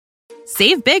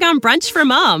Save big on brunch for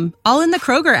mom, all in the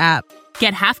Kroger app.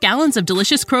 Get half gallons of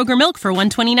delicious Kroger milk for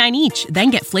 $1.29 each.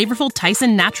 Then get flavorful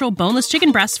Tyson natural boneless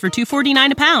chicken breasts for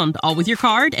 $2.49 a pound, all with your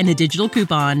card and a digital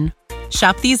coupon.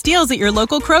 Shop these deals at your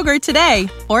local Kroger today,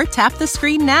 or tap the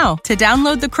screen now to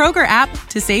download the Kroger app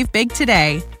to save big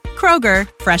today. Kroger,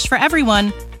 fresh for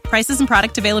everyone. Prices and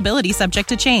product availability subject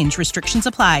to change. Restrictions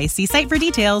apply. See site for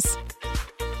details.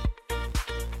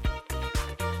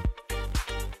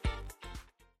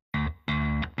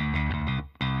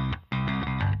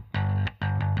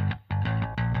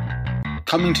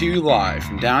 Coming to you live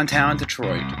from downtown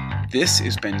Detroit, this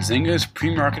is Benzinga's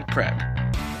PreMarket Prep.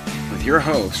 With your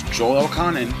host, Joel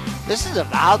Elconin. This is a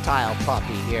volatile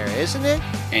puppy here, isn't it?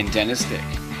 And Dennis Dick.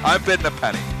 I'm bidding a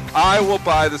penny. I will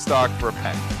buy the stock for a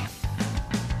penny.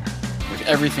 With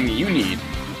everything you need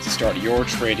to start your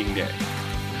trading day.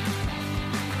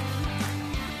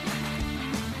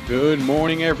 Good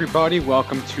morning, everybody.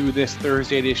 Welcome to this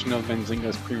Thursday edition of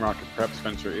Benzinga's PreMarket Prep.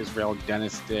 Spencer Israel,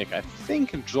 Dennis Dick. I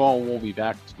think Joel will be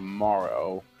back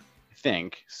tomorrow.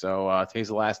 So today's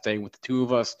the last day with the two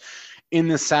of us in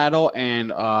the saddle. And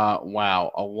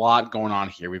wow, a lot going on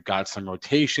here. We've got some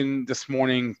rotation this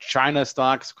morning. China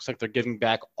stocks, looks like they're giving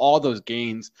back all those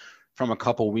gains from a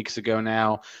couple weeks ago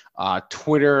now.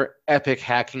 Twitter, epic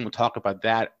hacking. We'll talk about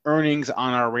that. Earnings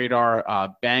on our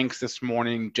radar. Banks this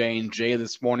morning. J&J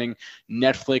this morning.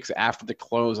 Netflix after the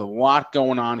close. A lot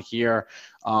going on here.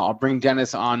 I'll bring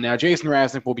Dennis on now. Jason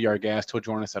Raznick will be our guest. He'll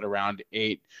join us at around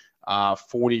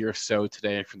 8:40 or so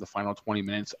today for the final 20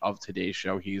 minutes of today's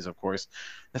show. He's, of course,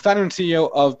 the founder and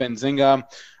CEO of Benzinga.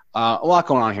 A lot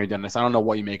going on here, Dennis. I don't know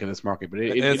what you make of this market, but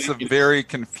it's a very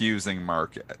confusing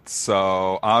market.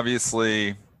 So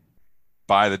obviously,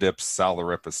 buy the dips, sell the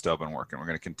rip has still been working. We're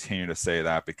going to continue to say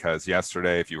that because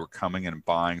yesterday, if you were coming in and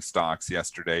buying stocks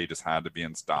yesterday, you just had to be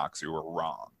in stocks. You were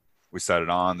wrong. We said it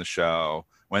on the show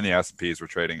when the S&Ps were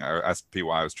trading, or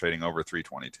SPY was trading over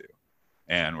 322.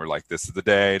 And we're like, this is the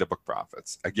day to book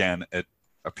profits. Again, it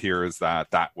appears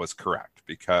that that was correct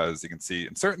because you can see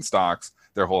in certain stocks,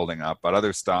 they're holding up, but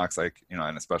other stocks like,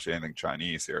 and especially anything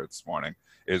Chinese here this morning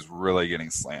is really getting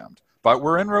slammed. But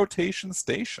we're in rotation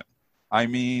station. I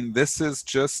mean, this is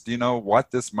just,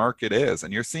 what this market is.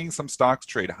 And you're seeing some stocks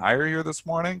trade higher here this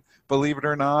morning. Believe it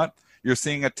or not, you're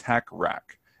seeing a tech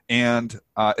wreck. And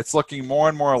it's looking more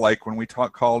and more like when we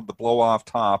called the blow off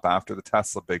top after the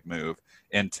Tesla big move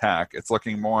in tech, it's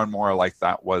looking more and more like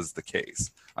that was the case.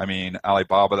 I mean,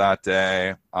 Alibaba that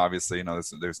day, obviously,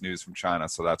 there's news from China,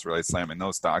 so that's really slamming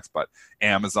those stocks. But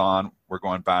Amazon, we're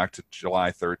going back to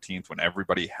July 13th when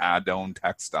everybody had to own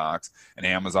tech stocks, and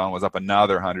Amazon was up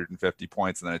another 150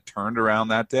 points, and then it turned around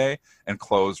that day and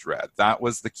closed red. That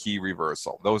was the key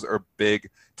reversal. Those are big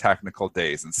technical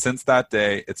days, and since that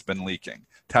day, it's been leaking.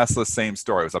 Tesla, same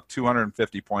story. It was up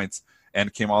 250 points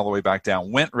and came all the way back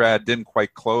down. Went red, didn't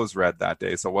quite close red that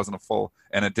day, so it wasn't a full,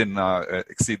 and it didn't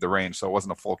exceed the range, so it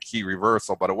wasn't a full key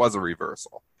reversal, but it was a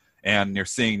reversal. And you're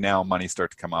seeing now money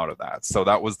start to come out of that. So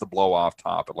that was the blow off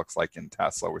top, it looks like in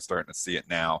Tesla. We're starting to see it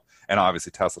now. And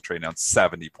obviously Tesla trading down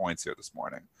 70 points here this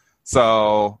morning.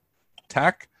 So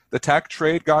the tech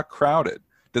trade got crowded.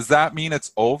 Does that mean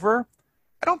it's over?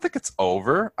 I don't think it's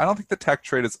over. I don't think the tech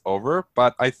trade is over,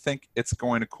 but I think it's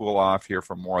going to cool off here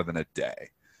for more than a day.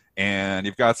 And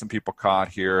you've got some people caught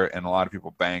here and a lot of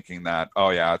people banking that, oh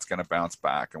yeah, it's going to bounce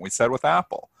back. And we said with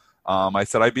Apple, I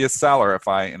said I'd be a seller if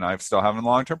I'm still having a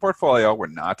long-term portfolio. We're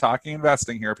not talking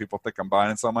investing here. People think I'm buying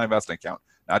and selling my investing account.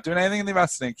 Not doing anything in the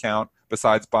investing account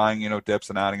besides buying, dips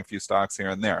and adding a few stocks here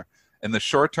and there. In the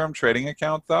short-term trading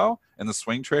account, though, in the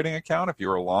swing trading account, if you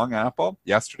were long Apple,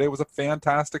 yesterday was a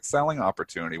fantastic selling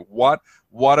opportunity. What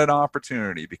an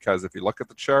opportunity, because if you look at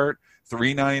the chart,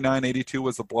 399.82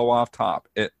 was the blow-off top.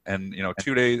 2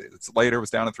 days later it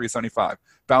was down to 375.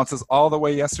 Bounces all the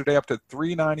way yesterday up to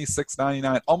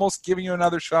 396.99, almost giving you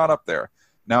another shot up there.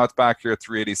 Now it's back here at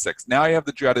 386. Now you have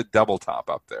the dreaded double top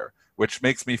up there, which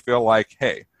makes me feel like,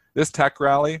 hey, this tech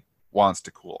rally wants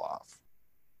to cool off.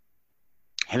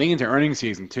 Heading into earnings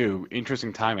season, too.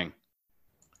 Interesting timing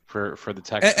for the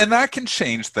tech. And that can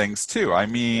change things, too. I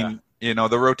mean,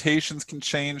 the rotations can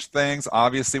change things.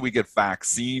 Obviously, we get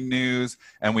vaccine news,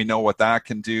 and we know what that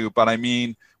can do. But, I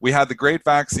mean, we had the great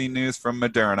vaccine news from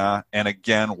Moderna. And,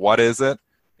 again, what is it?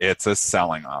 It's a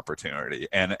selling opportunity.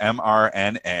 And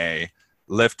mRNA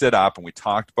lifted up, and we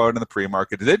talked about it in the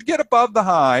pre-market. It did get above the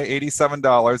high,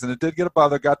 $87, and it did get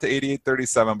above. It got to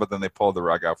 $88.37, but then they pulled the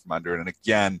rug out from under it. And,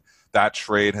 again, that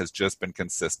trade has just been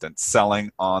consistent,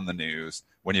 selling on the news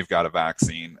when you've got a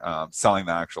vaccine, selling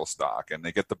the actual stock. And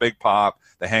they get the big pop.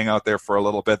 They hang out there for a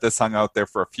little bit. This hung out there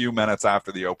for a few minutes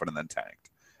after the open and then tanked.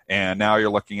 And now you're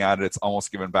looking at it, it's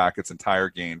almost given back its entire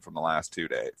gain from the last 2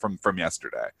 days, from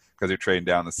yesterday, because you're trading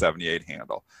down the 78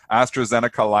 handle.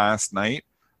 AstraZeneca last night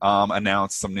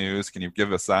announced some news. Can you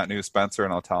give us that news, Spencer?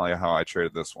 And I'll tell you how I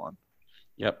traded this one.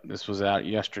 Yep, this was out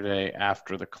yesterday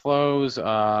after the close.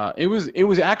 It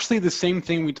was actually the same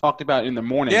thing we talked about in the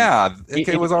morning. Yeah,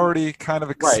 it was already kind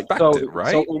of expected,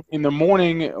 right? So in the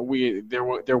morning,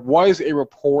 there was a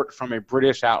report from a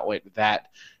British outlet that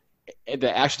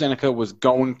AstraZeneca was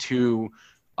going to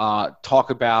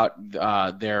talk about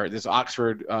this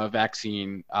Oxford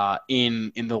vaccine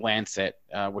in the Lancet,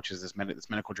 which is this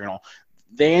medical journal.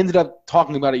 They ended up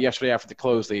talking about it yesterday after the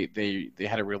close. They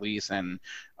had a release, and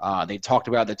they talked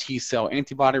about the T-cell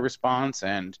antibody response.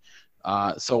 And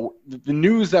so the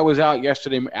news that was out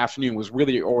yesterday afternoon was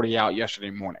really already out yesterday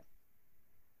morning.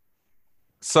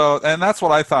 So, and that's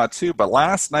what I thought too. But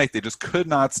last night, they just could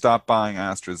not stop buying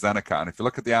AstraZeneca. And if you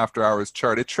look at the after-hours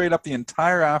chart, it traded up the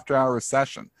entire after-hours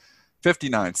session,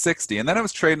 59, 60. And then it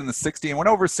was trading the 60 and went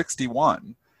over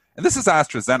 61. And this is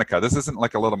AstraZeneca. This isn't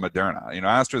like a little Moderna.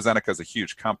 AstraZeneca is a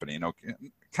huge company,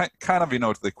 kind of,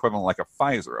 the equivalent like a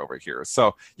Pfizer over here.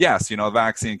 So yes, the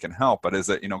vaccine can help, but is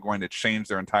it, going to change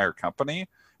their entire company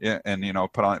and,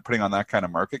 putting on that kind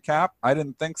of market cap? I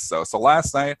didn't think so. So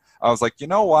last night I was like, you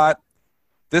know what?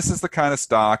 This is the kind of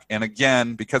stock. And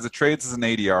again, because it trades as an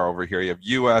ADR over here, you have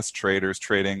US traders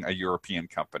trading a European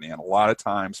company. And a lot of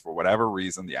times, for whatever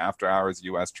reason, the after hours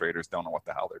US traders don't know what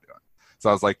the hell they're doing. So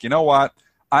I was like, you know what?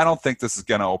 I don't think this is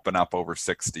going to open up over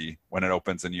 60 when it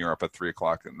opens in Europe at 3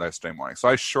 o'clock yesterday morning. So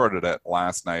I shorted it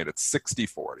last night at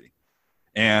 60.40.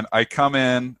 And I come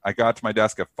in, I got to my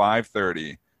desk at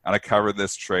 5:30, and I covered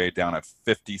this trade down at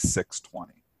 56.20.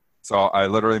 So I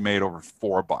literally made over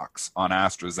 $4 on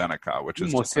AstraZeneca, which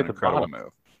is just an incredible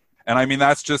move. And I mean,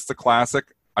 that's just the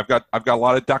classic. I've got a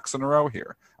lot of ducks in a row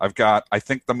here. I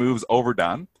think the move's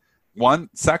overdone.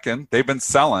 Second, they've been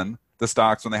selling the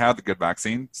stocks when they had the good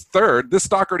vaccines. Third, this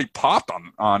stock already popped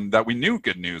on that we knew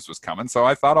good news was coming, so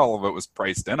I thought all of it was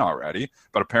priced in already.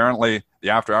 But apparently,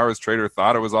 the after-hours trader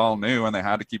thought it was all new, and they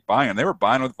had to keep buying. They were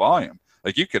buying with volume.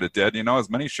 Like you could have did, as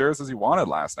many shares as you wanted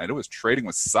last night. It was trading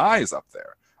with size up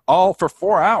there, all for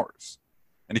 4 hours.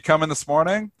 And you come in this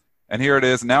morning, and here it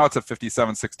is. Now it's at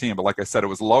 57.16, but like I said, it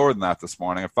was lower than that this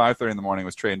morning. At 5:30 in the morning, it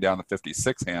was trading down the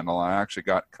 56 handle. I actually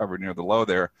got covered near the low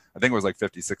there. I think it was like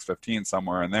 56.15,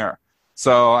 somewhere in there.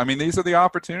 So, I mean, these are the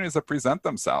opportunities that present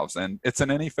themselves, and it's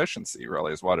an inefficiency,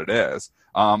 really, is what it is.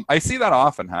 I see that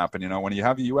often happen, when you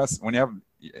have ADRs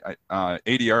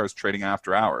trading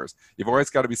after hours, you've always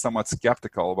got to be somewhat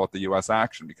skeptical about the U.S.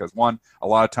 action because, one, a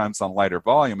lot of times on lighter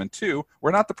volume, and two,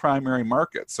 we're not the primary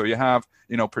market. So you have,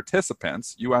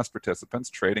 participants, U.S. participants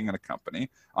trading in a company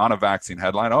on a vaccine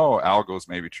headline. Oh, Algo's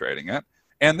maybe trading it.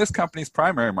 And this company's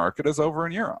primary market is over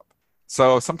in Europe.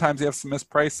 So sometimes you have some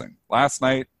mispricing. Last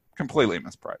night, completely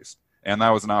mispriced. And that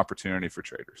was an opportunity for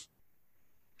traders.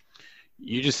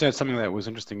 You just said something that was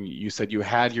interesting. You said you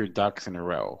had your ducks in a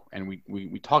row. And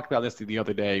we talked about this the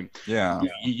other day. Yeah.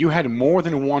 You had more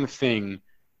than one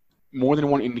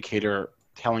indicator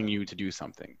telling you to do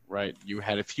something, right? You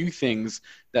had a few things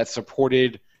that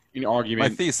supported an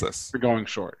argument. My thesis. For going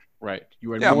short, right?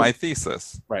 My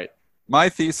thesis. Right. My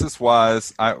thesis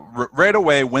was, right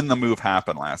away when the move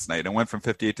happened last night and went from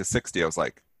 58 to 60, I was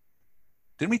like,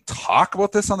 didn't we talk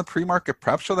about this on the pre-market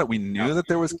prep show that we knew that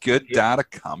there was good data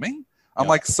coming? I'm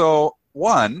like, so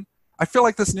one, I feel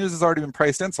like this news has already been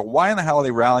priced in. So why in the hell are they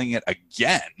rallying it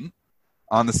again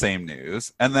on the same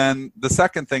news? And then the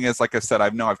second thing is, like I said,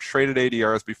 I've traded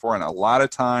ADRs before, and a lot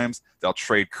of times they'll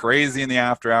trade crazy in the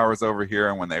after hours over here.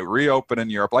 And when they reopen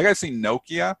in Europe, like I've seen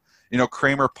Nokia,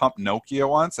 Kramer pumped Nokia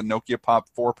once and Nokia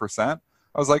popped 4%.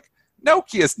 I was like,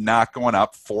 Nokia's not going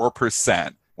up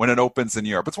 4%. When it opens in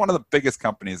Europe. It's one of the biggest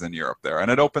companies in Europe there.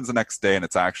 And it opens the next day and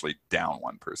it's actually down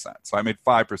 1%. So I made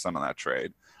 5% on that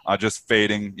trade. Just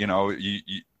fading,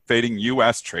 fading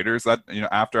US traders, that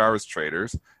after hours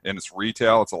traders. And it's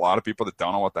retail. It's a lot of people that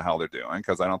don't know what the hell they're doing,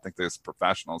 because I don't think there's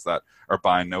professionals that are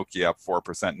buying Nokia up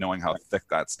 4% knowing how thick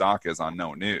that stock is on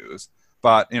no news.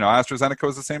 But AstraZeneca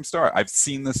is the same story. I've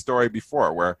seen this story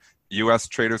before where U.S.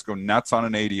 traders go nuts on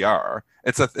an ADR.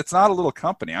 It's not a little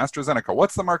company. AstraZeneca.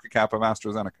 What's the market cap of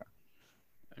AstraZeneca?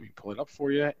 Let me pull it up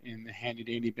for you in the handy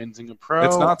dandy Benzinga Pro.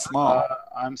 It's not small.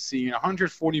 I'm seeing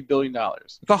 $140 billion.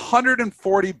 It's a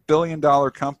 $140 billion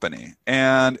company.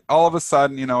 And all of a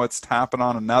sudden, it's tapping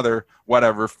on another,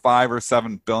 $5 or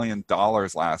 $7 billion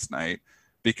last night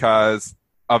because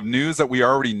of news that we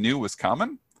already knew was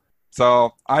coming.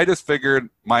 So I just figured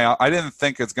I didn't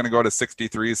think it's going to go to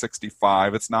 63,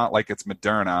 65. It's not like it's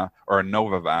Moderna or a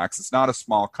Novavax. It's not a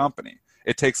small company.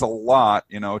 it takes a lot,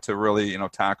 to really,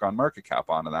 tack on market cap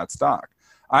onto that stock.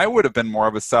 I would have been more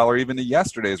of a seller even to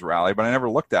yesterday's rally, but I never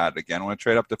looked at it again when it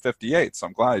traded up to 58. So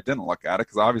I'm glad I didn't look at it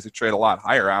because obviously trade a lot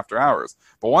higher after hours.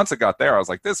 But once it got there, I was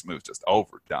like, this move's just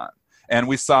overdone. And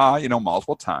we saw,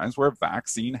 multiple times where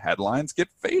vaccine headlines get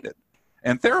faded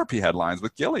and therapy headlines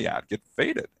with Gilead get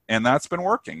faded. And that's been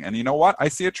working. And you know what? I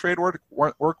see a trade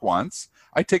work once.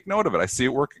 I take note of it. I see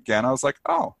it work again. I was like,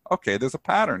 oh, okay, there's a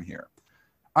pattern here.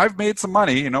 I've made some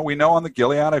money. We know on the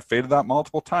Gilead, I faded that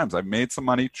multiple times. I've made some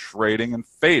money trading and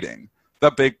fading the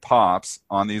big pops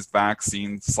on these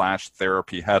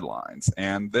vaccine/therapy headlines.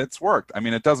 And it's worked. I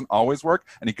mean, it doesn't always work,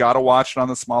 and you got to watch it on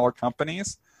the smaller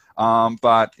companies.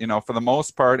 But, for the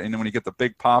most part, and when you get the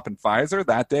big pop in Pfizer,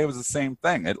 that day was the same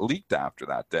thing. It leaked after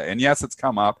that day. And yes, it's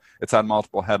come up. It's had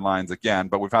multiple headlines again,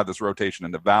 but we've had this rotation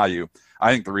into value.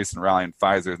 I think the recent rally in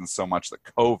Pfizer isn't so much the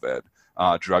COVID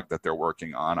drug that they're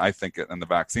working on. I think and the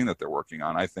vaccine that they're working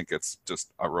on, I think it's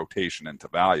just a rotation into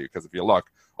value. Because if you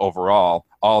look overall,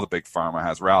 all the big pharma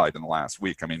has rallied in the last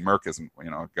week. I mean, Merck isn't,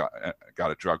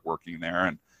 got a drug working there,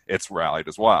 and it's rallied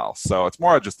as well. So it's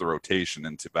more just the rotation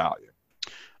into value.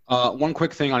 One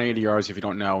quick thing on ADRs, if you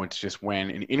don't know, it's just when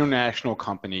an international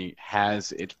company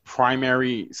has its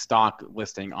primary stock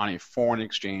listing on a foreign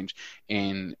exchange.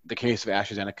 In the case of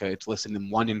AstraZeneca, it's listed in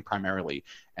London primarily,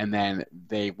 and then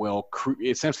they will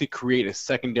essentially create a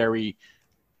secondary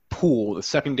pool, a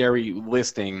secondary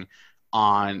listing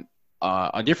on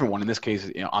a different one. In this case,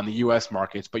 on the U.S.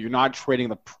 markets, but you're not trading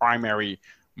the primary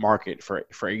market for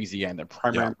AZN. The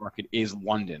primary market is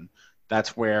London.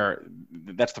 That's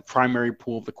the primary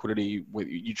pool of liquidity.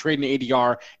 You trade an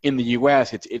ADR in the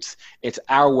U.S. It's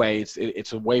our way.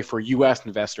 It's a way for U.S.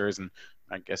 investors, and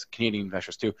I guess Canadian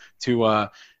investors too, to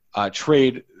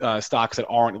trade stocks that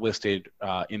aren't listed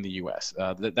in the U.S.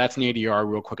 That's an ADR.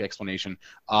 Real quick explanation.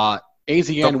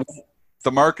 AZN.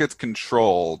 The market's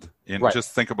controlled. Right.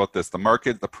 Just think about this.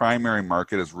 The primary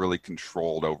market is really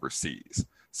controlled overseas.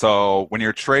 So when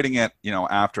you're trading it,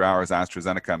 after hours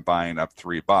AstraZeneca and buying up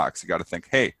 $3, you got to think,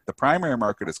 hey, the primary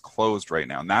market is closed right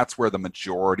now. And that's where the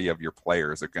majority of your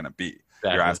players are going to be.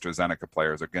 Exactly. Your AstraZeneca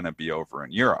players are going to be over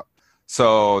in Europe.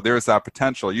 So there's that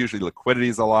potential. Usually liquidity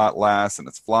is a lot less and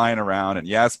it's flying around. And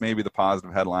yes, maybe the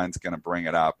positive headline is going to bring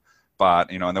it up.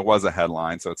 But, and there was a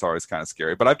headline, so it's always kind of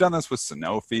scary. But I've done this with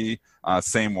Sanofi,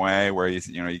 same way, where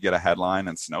you get a headline,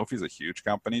 and Sanofi's a huge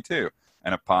company too.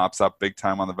 And it pops up big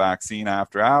time on the vaccine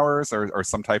after hours, or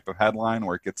some type of headline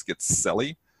where it gets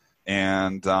silly,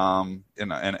 and then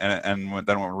when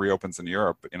it reopens in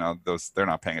Europe, they're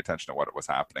not paying attention to what was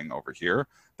happening over here.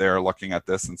 They're looking at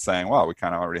this and saying, well, we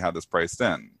kind of already had this priced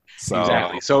in. So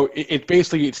exactly. So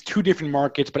it's two different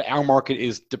markets, but our market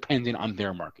is dependent on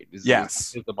their market.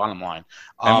 Yes, is the bottom line.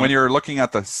 And when you're looking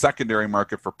at the secondary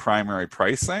market for primary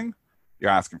pricing, you're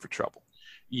asking for trouble.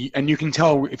 And you can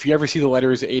tell if you ever see the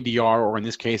letters ADR, or in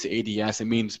this case ADS, it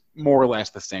means more or less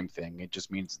the same thing. It just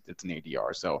means it's an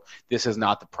ADR. So this is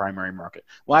not the primary market.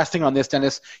 Last thing on this,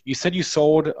 Dennis, you said you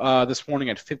sold this morning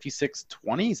at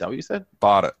 56.20. Is that what you said?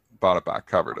 Bought it back,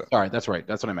 covered it. Sorry, that's right.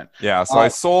 That's what I meant. Yeah, so I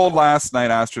sold last night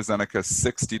AstraZeneca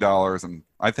 $60, and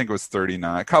I think it was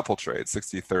 39. A couple trades,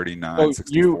 60, 39,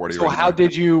 60, 40. So how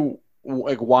did you,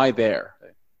 why there?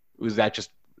 Was that just?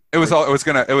 It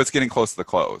was getting close to the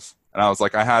close. And I was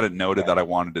like, I had it noted that I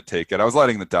wanted to take it. I was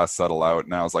letting the dust settle out,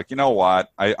 and I was like, you know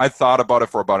what? I thought about it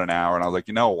for about an hour, and I was like,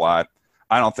 you know what?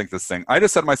 I don't think this thing. I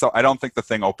just said to myself, I don't think the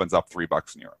thing opens up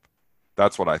 $3 in Europe.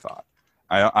 That's what I thought.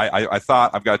 I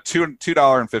thought I've got a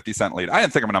 $2.50 lead. I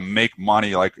didn't think I'm going to make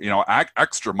money,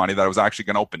 extra money that I was actually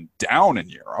going to open down in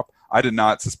Europe. I did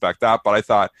not suspect that, but I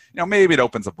thought, maybe it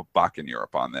opens up $1 in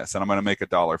Europe on this, and I'm going to make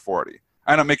 $1.40.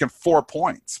 And I'm making 4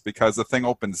 points because the thing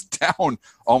opens down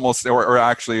almost, or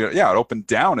actually, it opened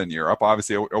down in Europe.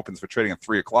 Obviously, it opens for trading at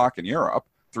 3 o'clock in Europe,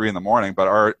 3 in the morning, but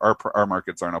our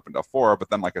markets aren't open till 4.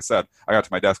 But then, like I said, I got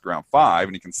to my desk around 5,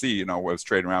 and you can see, it was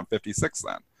trading around 56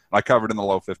 then. And I covered in the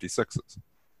low 56s.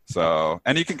 So,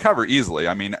 and you can cover easily.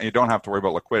 I mean, you don't have to worry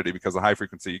about liquidity because the high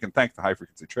frequency, you can thank the high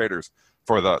frequency traders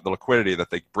for the liquidity that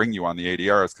they bring you on the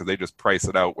ADRs because they just price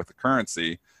it out with the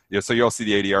currency. So you'll see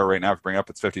the ADR right now, if you bring up,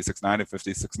 it's 56.90,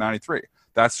 56.93.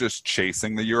 That's just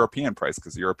chasing the European price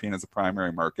because the European is a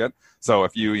primary market. So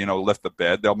if you, lift the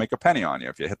bid, they'll make a penny on you.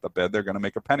 If you hit the bid, they're going to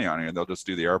make a penny on you, and they'll just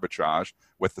do the arbitrage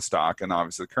with the stock and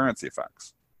obviously the currency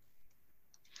effects.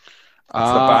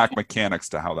 That's the back mechanics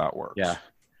to how that works. Yeah.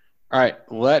 All right,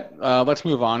 let's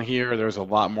move on here. There's a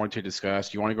lot more to discuss.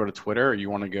 Do you want to go to Twitter, or you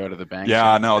want to go to the bank?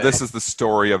 Yeah, no, this is the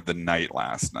story of the night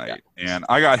last night. Yeah. And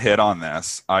I got hit on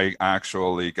this. I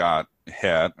actually got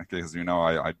hit because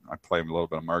I play a little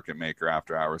bit of market maker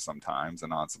after hours sometimes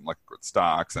and on some liquid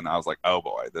stocks, and I was like, oh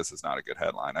boy, this is not a good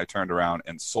headline. I turned around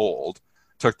and sold,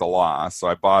 took the loss. So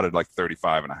I bought it like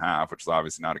 35.5, which is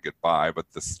obviously not a good buy, but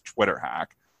this Twitter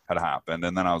hack had happened,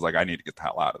 and then I was like, I need to get the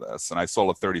hell out of this, and I sold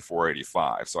at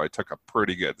 34.85. So I took a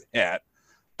pretty good hit,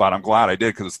 but I'm glad I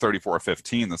did because it's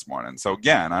 34.15 this morning. So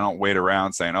again, I don't wait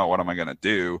around saying, oh, what am I going to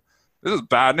do? This is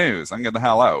bad news. I'm getting the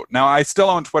hell out. Now, I still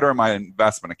own Twitter in my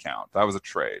investment account. That was a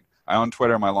trade. I own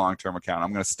Twitter in my long-term account.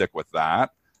 I'm going to stick with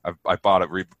that. I bought it,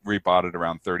 rebought it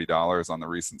around $30 on the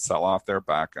recent sell-off there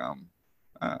back.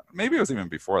 Maybe it was even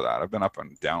before that. I've been up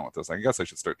and down with this. I guess I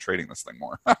should start trading this thing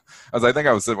more. As I think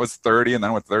it was 30 and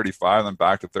then with 35, then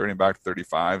back to 30 and back to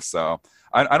 35. So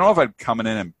I don't know if I'd coming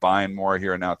in and buying more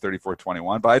here now at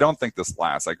 34.21, but I don't think this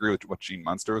lasts. I agree with what Gene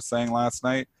Munster was saying last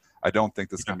night. I don't think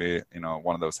this can be,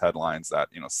 one of those headlines that,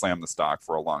 slam the stock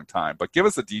for a long time. But give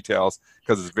us the details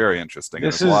because it's very interesting.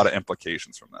 There's a lot of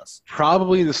implications from this.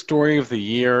 Probably the story of the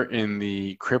year in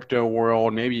the crypto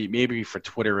world, maybe for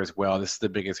Twitter as well. This is the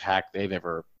biggest hack they've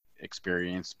ever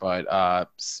experienced. But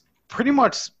pretty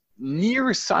much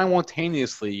near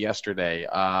simultaneously yesterday,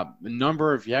 a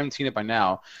number, if you haven't seen it by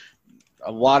now,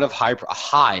 a lot of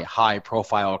high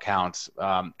profile accounts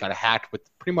got hacked with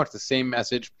pretty much the same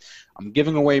message. I'm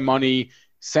giving away money.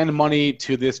 Send money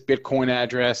to this Bitcoin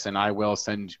address, and I will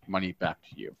send money back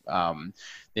to you.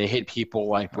 They hit people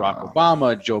like Barack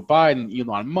Obama, Joe Biden,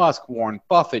 Elon Musk, Warren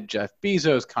Buffett, Jeff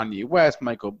Bezos, Kanye West,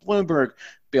 Michael Bloomberg,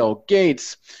 Bill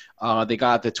Gates. They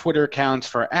got the Twitter accounts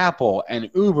for Apple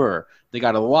and Uber. They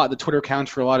got the Twitter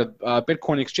accounts for a lot of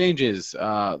Bitcoin exchanges,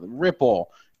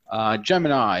 Ripple,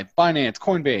 Gemini, Binance,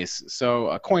 Coinbase,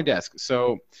 so CoinDesk.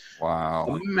 So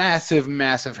wow, massive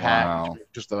hack. Wow.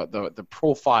 Just the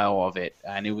profile of it,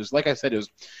 and it was, like I said,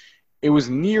 it was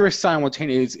near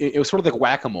simultaneous. It was sort of like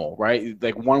whack-a-mole, right?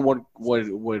 Like one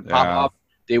would pop up,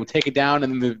 they would take it down,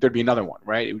 and then there'd be another one,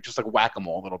 right? It was just like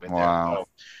whack-a-mole a little bit there. So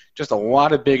just a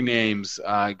lot of big names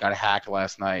got hacked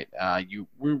last night.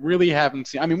 We really haven't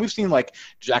seen. I mean, we've seen like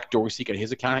Jack Dorsey get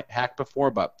his account hacked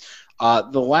before, but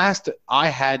the last I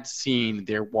had seen,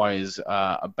 there was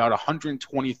about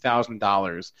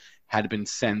 $120,000 had been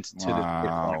sent to the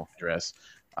Bitcoin address.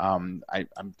 I'm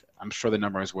sure the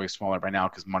number is way smaller by now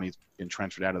because money's been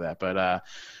transferred out of that. But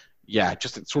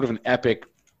just sort of an epic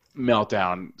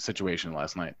meltdown situation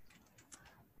last night.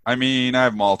 I mean, I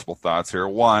have multiple thoughts here.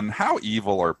 One, how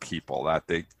evil are people that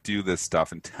they do this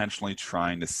stuff intentionally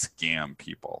trying to scam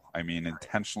people? I mean,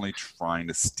 intentionally trying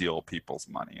to steal people's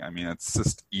money. I mean, it's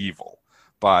just evil.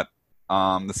 But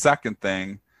the second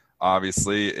thing,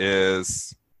 obviously,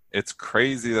 is it's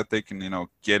crazy that they can,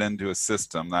 get into a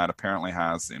system that apparently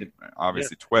has,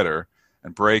 obviously, Twitter,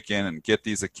 and break in and get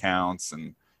these accounts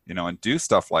and and do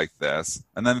stuff like this.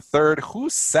 And then third,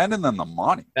 who's sending them the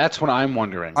money? That's what I'm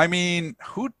wondering. I mean,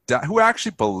 who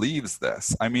actually believes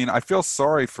this? I mean, I feel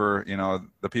sorry for,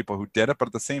 the people who did it, but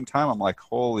at the same time, I'm like,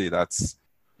 holy, that's,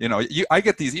 you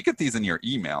get these in your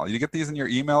email. You get these in your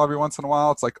email every once in a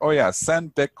while. It's like, oh yeah,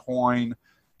 send Bitcoin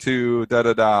to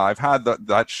da-da-da. I've had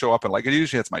that show up, and like, it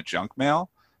usually hits my junk mail.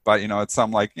 But, it's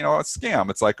some like, a scam.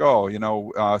 It's like,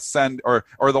 send, or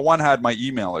the one had my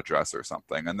email address or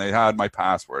something, and they had my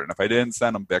password. And if I didn't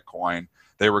send them Bitcoin,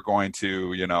 they were going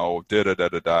to,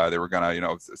 da-da-da-da-da. They were going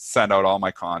to, send out all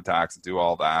my contacts and do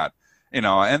all that,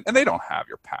 and they don't have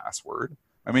your password.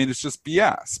 I mean, it's just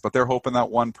BS. But they're hoping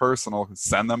that one person will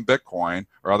send them Bitcoin,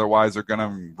 or otherwise they're going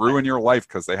to ruin your life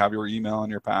because they have your email and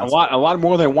your password. A lot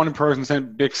more than one person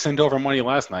sent over money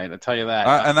last night. I'll tell you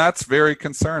that. And that's very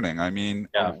concerning. I mean,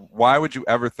 why would you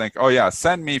ever think, oh yeah,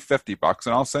 send me $50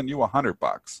 and I'll send you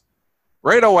 $100?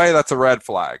 Right away, that's a red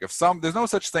flag. There's no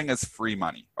such thing as free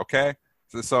money. Okay,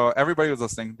 so everybody who's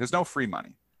listening, there's no free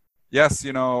money. Yes,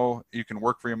 you can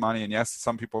work for your money, and yes,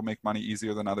 some people make money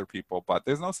easier than other people, but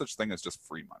there's no such thing as just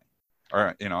free money.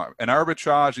 Or, and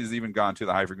arbitrage has even gone to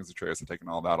the high frequency traders and taken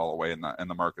all that all away in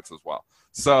the markets as well.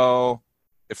 So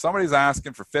if somebody's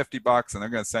asking for $50 and they're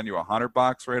going to send you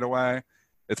 $100 right away,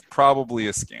 it's probably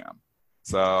a scam.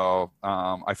 So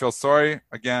I feel sorry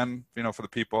again, for the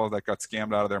people that got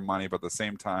scammed out of their money, but at the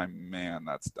same time, man,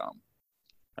 that's dumb.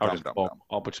 I'll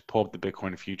just pull up the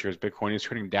Bitcoin futures. Bitcoin is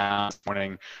trading down this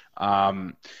morning.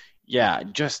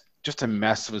 Just a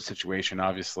mess of a situation,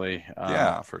 obviously.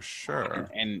 For sure.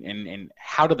 And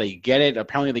how do they get it?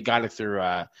 Apparently, they got it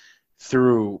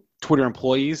through Twitter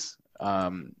employees,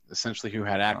 essentially, who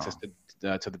had access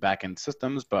to the back end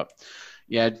systems. But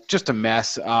yeah, just a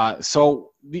mess.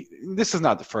 So this is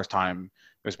not the first time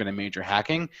there's been a major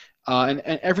hacking. And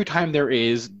every time there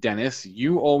is, Dennis,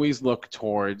 you always look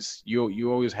towards,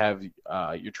 you always have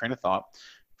your train of thought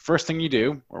first thing you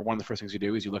do, or one of the first things you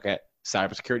do, is you look at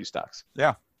cybersecurity stocks.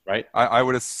 Yeah. Right? I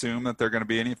would assume that they're going to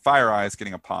be any FireEye's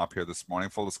getting a pop here this morning.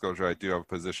 Full disclosure, I do have a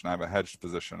position. I have a hedged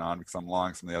position on because I'm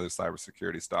long some of the other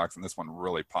cybersecurity stocks, and this one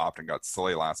really popped and got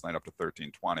silly last night up to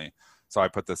 1320. So I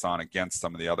put this on against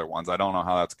some of the other ones. I don't know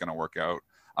how that's going to work out.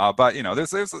 But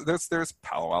there's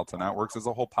Palo Alto Networks. There's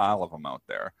a whole pile of them out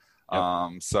there.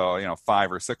 Yep. So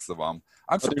 5 or 6 of them.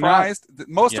 I'm surprised that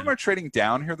most of them are trading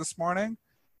down here this morning,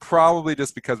 probably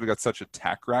just because we got such a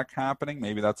tech wreck happening.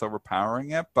 Maybe that's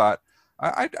overpowering it, but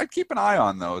I'd keep an eye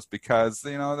on those because the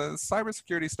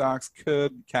cybersecurity stocks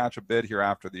could catch a bid here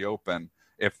after the open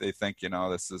if they think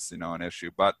this is an issue.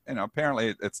 But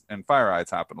apparently it's in FireEye it's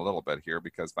happened a little bit here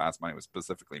because Fast Money was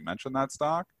specifically mentioned that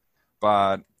stock.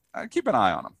 But I'd keep an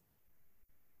eye on them.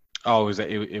 Oh,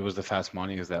 it was the Fast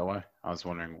Money? Is that why? I was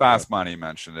wondering. Fast Money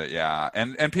mentioned it, yeah.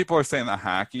 And people are saying the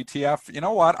hack ETF. You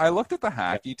know what? I looked at the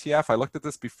hack ETF. I looked at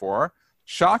this before.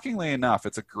 Shockingly enough,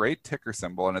 it's a great ticker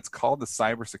symbol, and it's called the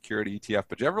Cybersecurity ETF.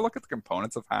 But did you ever look at the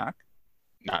components of hack?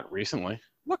 Not recently.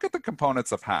 Look at the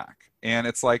components of hack, and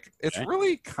it's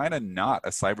really kind of not a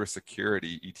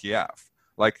cybersecurity ETF.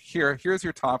 Like here's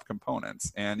your top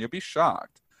components, and you'll be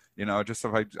shocked. Just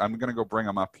if I'm going to go bring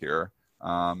them up here.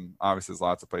 Obviously, there's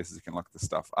lots of places you can look this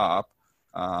stuff up.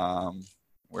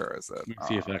 Where is it? Let's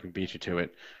see if I can beat you to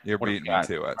it. You're beating me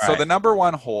to it. So the number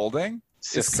one holding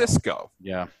is Cisco.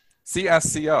 Yeah.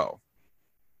 CSCO.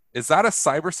 Is that a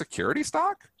cybersecurity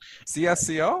stock?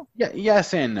 CSCO? Yeah.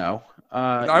 Yes and no.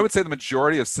 I would say the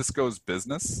majority of Cisco's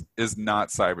business is not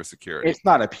cybersecurity. It's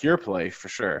not a pure play for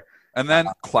sure. And then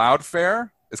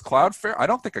Cloudflare. Is Cloudflare? I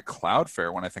don't think of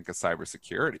Cloudflare when I think of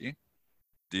cybersecurity.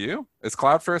 Do you? Is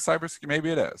Cloudflare cybersecurity?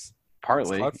 Maybe it is.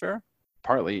 Partly. Is Cloudflare?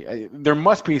 Partly. There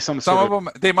must be some of them,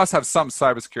 they must have some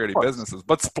cybersecurity businesses.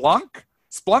 But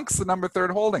Splunk's the number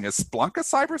 3rd holding. Is Splunk a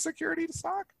cybersecurity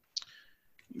stock?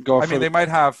 They might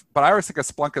have, but I always think of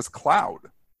Splunk as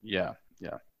cloud. Yeah.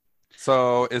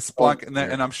 So is Splunk,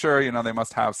 and I'm sure they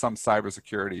must have some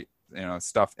cybersecurity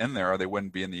stuff in there, or they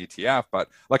wouldn't be in the ETF. But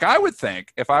I would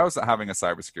think if I was having a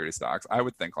cybersecurity stocks, I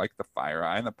would think like the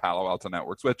FireEye and the Palo Alto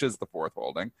Networks, which is the 4th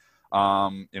holding.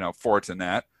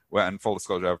 Fortinet. And full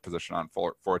disclosure, I have a position on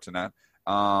Fortinet.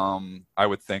 I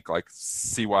would think like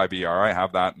CYBR. I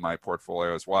have that in my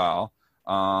portfolio as well.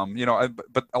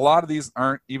 But a lot of these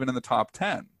aren't even in the top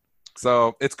 10.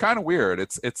 So it's kind of weird.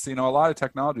 It's a lot of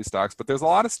technology stocks, but there's a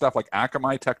lot of stuff like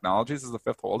Akamai Technologies is the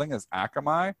 5th holding. Is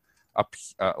Akamai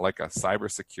like a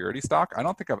cybersecurity stock? I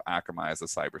don't think of Akamai as a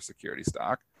cybersecurity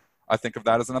stock. I think of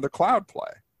that as another cloud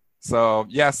play. So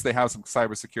yes, they have some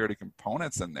cybersecurity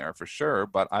components in there for sure,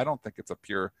 but I don't think it's a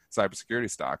pure cybersecurity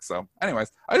stock. So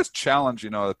anyways, I just challenge,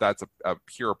 that's a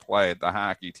pure play, the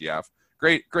hack ETF.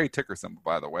 Great ticker symbol,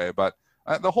 by the way, but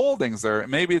the holdings are,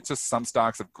 maybe it's just some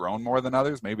stocks have grown more than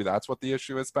others. Maybe that's what the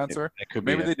issue is, Spencer. It could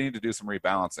maybe be they need to do some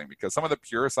rebalancing because some of the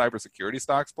pure cybersecurity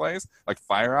stocks plays, like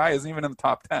FireEye, isn't even in the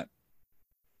top 10.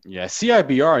 Yeah,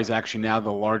 CIBR is actually now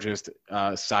the largest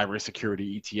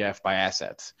cybersecurity ETF by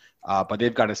assets, but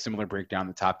they've got a similar breakdown in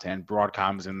the top 10.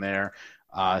 Broadcom's in there,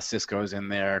 Cisco's in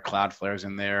there, Cloudflare's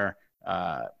in there.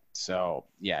 So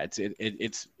yeah,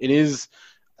 it is.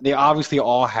 They obviously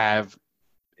all have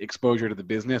exposure to the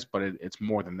business, but it's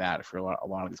more than that for a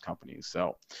lot of these companies.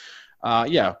 So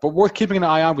but worth keeping an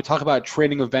eye on. We talk about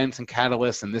trading events and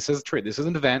catalysts, and this is a trade. This is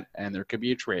an event, and there could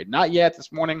be a trade. Not yet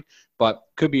this morning, but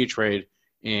could be a trade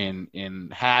in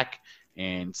hack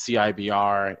and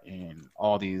CIBR and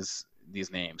all these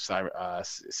names,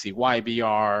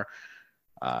 CYBR,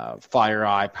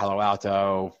 FireEye, Palo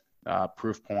Alto,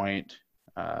 Proofpoint.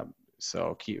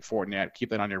 So keep Fortinet,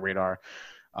 keep that on your radar.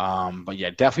 But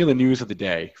yeah, definitely the news of the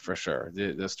day for sure.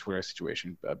 This Twitter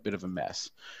situation, a bit of a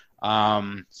mess.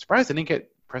 Surprised they didn't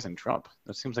get President Trump.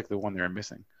 That seems like the one they're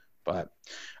missing. But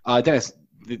Dennis,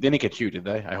 they didn't get you, did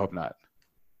they? I hope not.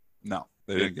 No,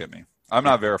 they didn't get me. I'm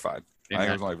not verified. I think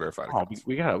it was only verified. Oh,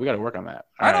 we gotta work on that.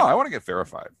 I know. I want to get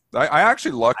verified. I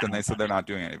actually looked and they said they're not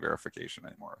doing any verification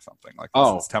anymore or something like this.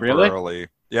 Oh, it's temporarily, really?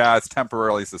 Yeah, it's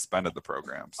temporarily suspended the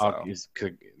program. So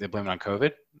they blame it on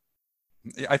COVID?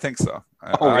 Yeah, I think so.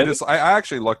 Really? I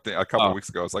actually looked a couple of weeks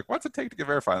ago. I was like, what's it take to get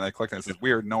verified? And I clicked and it says,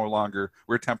 we're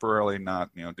temporarily not,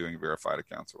 doing verified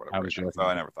accounts or whatever. So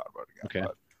I never thought about it again. Okay.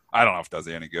 But I don't know if it does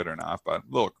any good or not, but a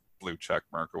little blue check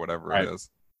mark or whatever it is.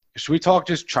 Should we talk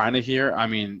just China here? I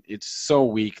mean, it's so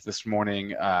weak this morning.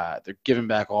 They're giving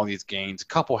back all these gains. A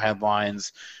couple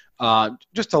headlines.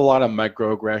 Just a lot of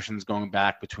microaggressions going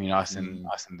back between us and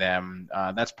them.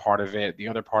 That's part of it. The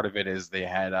other part of it is they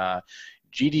had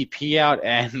GDP out,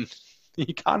 and the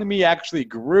economy actually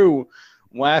grew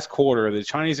last quarter. The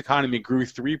Chinese economy grew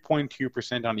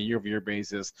 3.2% on a year-over-year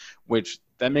basis, which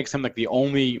that makes them like the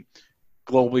only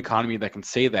global economy that can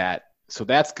say that. So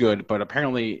that's good, but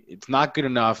apparently it's not good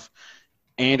enough,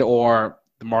 and or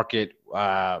the market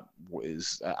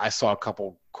was. I saw a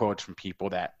couple quotes from people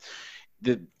that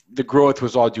the growth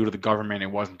was all due to the government. It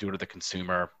wasn't due to the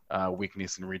consumer,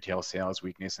 weakness in retail sales,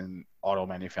 weakness in auto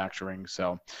manufacturing.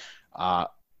 So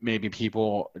maybe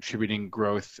people attributing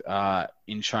growth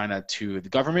in China to the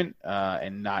government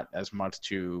and not as much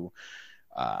to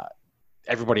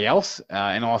everybody else.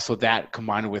 And also that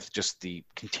combined with just the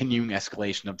continuing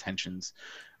escalation of tensions.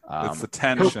 It's the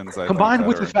tensions, combined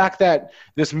with the fact that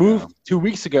this move 2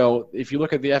 weeks ago, if you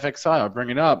look at the FXI, I'll bring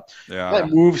it up, that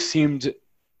move seemed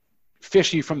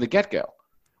fishy from the get-go.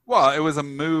 Well, it was a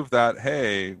move that,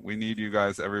 hey, we need you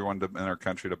guys, everyone in our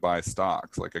country to buy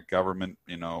stocks, like a government,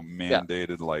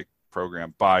 mandated like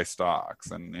program, buy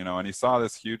stocks. And, and you saw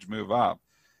this huge move up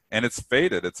and it's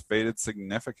faded. It's faded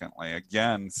significantly.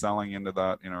 Again, selling into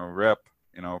that, rip,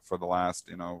 for the last,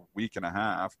 week and a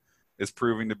half is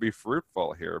proving to be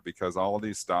fruitful here because all of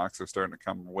these stocks are starting to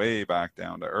come way back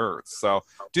down to earth. So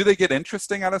do they get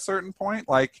interesting at a certain point?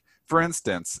 Like, for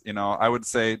instance, I would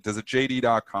say, does a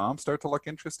JD.com start to look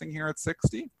interesting here at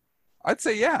 60? I'd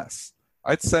say yes.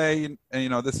 I'd say,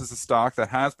 this is a stock that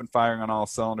has been firing on all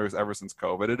cylinders ever since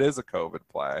COVID. It is a COVID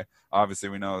play. Obviously,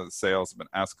 we know that sales have been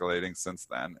escalating since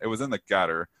then. It was in the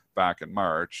gutter back in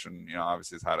March and,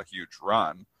 obviously has had a huge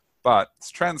run. But its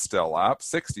trend's still up.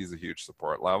 60 is a huge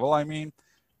support level. I mean,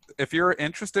 if you're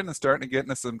interested in starting to get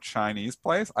into some Chinese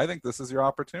plays, I think this is your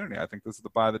opportunity. I think this is the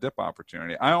buy the dip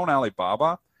opportunity. I own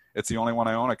Alibaba. It's the only one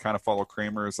I own. I kind of follow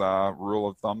Kramer's rule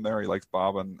of thumb there. He likes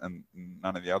Baba and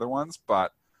none of the other ones.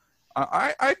 But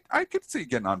I could see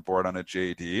getting on board on a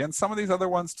JD and some of these other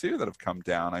ones too that have come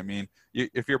down. I mean,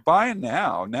 if you're buying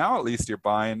now at least you're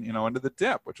buying, into the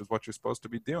dip, which is what you're supposed to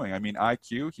be doing. I mean,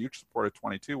 IQ, huge support at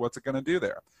 22. What's it going to do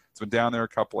there? It's been down there a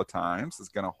couple of times. It's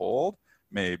going to hold,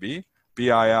 maybe.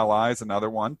 BILI is another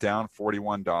one, down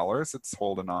 $41. It's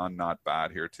holding on, not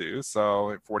bad here too.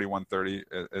 So 41.30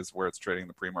 is where it's trading in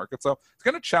the pre-market. So it's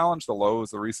going to challenge the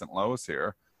lows, the recent lows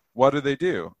here. What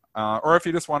do? Or if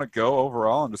you just want to go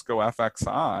overall and just go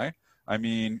FXI, I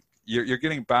mean, you're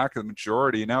getting back the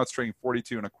majority. Now it's trading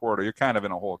 42.25. You're kind of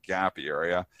in a whole gappy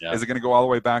area. Yeah. Is it going to go all the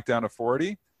way back down to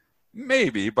 40?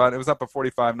 Maybe, but it was up at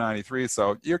 45.93.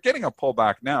 So you're getting a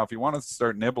pullback now. If you want to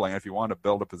start nibbling, if you want to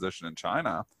build a position in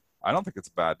China, I don't think it's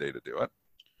a bad day to do it.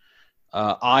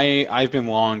 I've been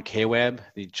long KWEB,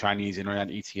 the Chinese Internet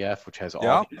ETF, which has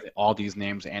all these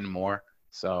names and more.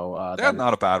 So that's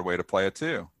not a bad way to play it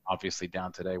too. Obviously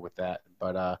down today with that,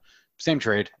 but same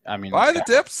trade. I mean, buy the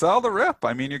dip, sell the rip.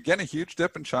 I mean, you're getting a huge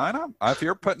dip in China. If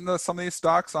you're putting some of these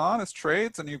stocks on as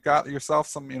trades and you've got yourself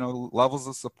some levels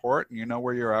of support and you know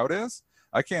where your out is,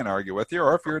 I can't argue with you.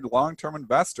 Or if you're a long-term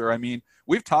investor, I mean,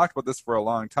 we've talked about this for a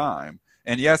long time.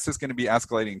 And yes, there's going to be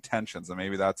escalating tensions, and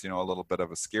maybe that's a little bit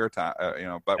of a scare time,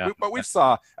 But we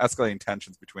saw escalating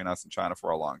tensions between us and China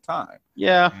for a long time.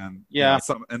 Yeah,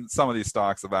 and some of these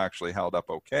stocks have actually held up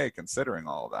okay, considering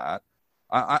all of that.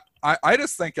 I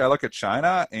just think I look at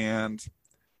China and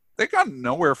they got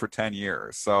nowhere for 10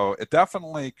 years, so it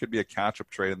definitely could be a catch-up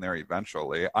trade in there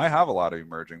eventually. I have a lot of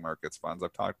emerging markets funds.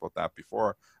 I've talked about that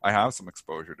before. I have some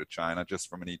exposure to China just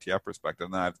from an ETF perspective,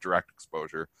 and then I have direct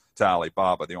exposure to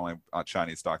Alibaba, the only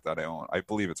Chinese stock that I own. I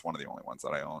believe it's one of the only ones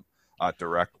that I own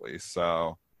directly.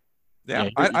 So,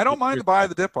 I don't mind to buy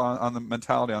the dip on the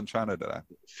mentality on China today.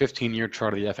 15-year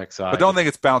chart of the FXI. But don't think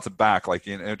it's bouncing back. Like,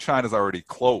 China's already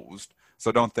closed.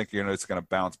 So don't think it's going to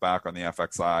bounce back on the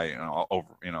FXI, over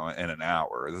in an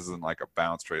hour. This isn't like a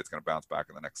bounce trade. It's going to bounce back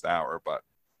in the next hour. But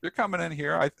you're coming in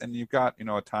here, and you've got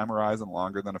a time horizon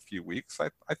longer than a few weeks.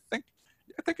 I think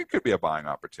it could be a buying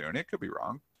opportunity. It could be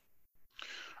wrong.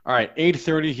 All right,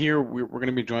 8:30 here. We're going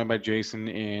to be joined by Jason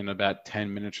in about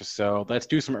 10 minutes or so. Let's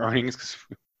do some earnings because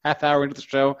half hour into the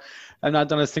show, I've not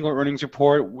done a single earnings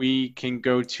report. We can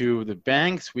go to the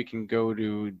banks. We can go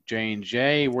to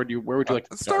J&J. Where would you like to start?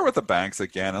 Let's start with the banks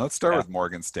again, and let's start with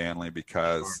Morgan Stanley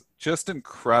because just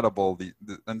incredible.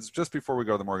 And just before we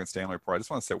go to the Morgan Stanley report, I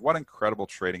just want to say what incredible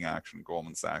trading action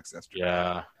Goldman Sachs yesterday.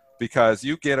 Yeah. Because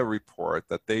you get a report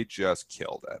that they just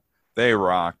killed it. They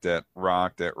rocked it,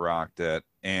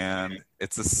 and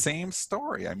it's the same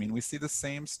story. I mean, we see the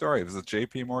same story. It was a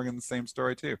JP Morgan, the same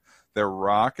story too. They're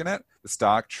rocking it. The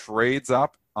stock trades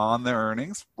up on their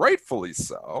earnings, rightfully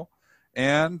so,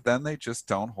 and then they just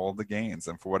don't hold the gains.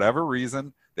 And for whatever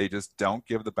reason, they just don't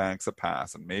give the banks a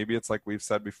pass. And maybe it's like we've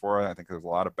said before, I think there's a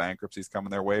lot of bankruptcies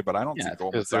coming their way, but I don't see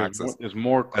Goldman Sachs as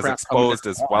more as exposed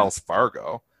as Wells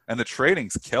Fargo. And the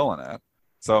trading's killing it.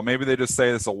 So maybe they just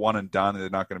say this is a one and done. They're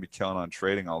not going to be killing on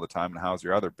trading all the time. And how's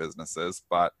your other businesses?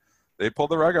 But they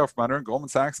pulled the rug out from under, and Goldman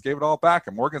Sachs gave it all back.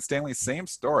 And Morgan Stanley, same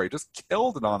story, just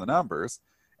killed it on the numbers.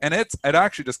 And it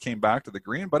actually just came back to the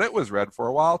green, but it was red for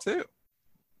a while too.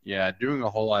 Yeah, doing a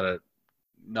whole lot of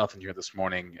nothing here this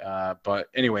morning. But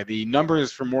anyway, the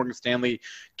numbers for Morgan Stanley,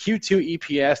 Q2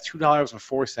 EPS,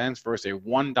 $2.04 versus a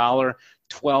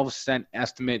 $1.12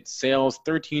 estimate. Sales,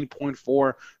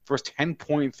 13.4 versus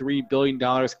 $10.3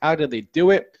 billion. How did they do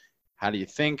it? How do you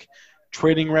think?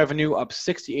 Trading revenue up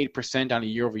 68% on a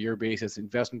year-over-year basis.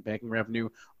 Investment banking revenue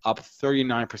up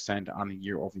 39% on a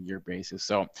year-over-year basis.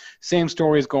 So same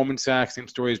story as Goldman Sachs, same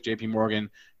story as JP Morgan.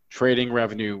 Trading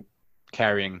revenue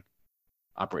carrying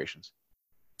operations.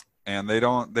 And they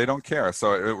don't care.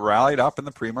 So it rallied up in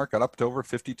the pre-market, up to over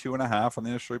 52.5 on the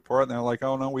initial report. And they're like,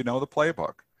 oh, no, we know the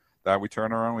playbook. That we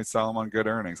turn around, we sell them on good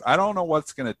earnings. I don't know what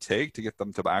it's going to take to get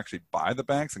them to actually buy the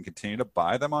banks and continue to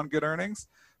buy them on good earnings.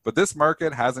 But this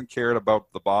market hasn't cared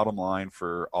about the bottom line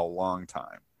for a long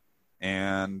time.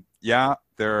 And yeah,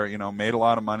 they're, made a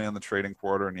lot of money on the trading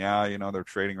quarter. And yeah, their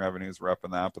trading revenues were up in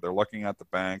that, but they're looking at the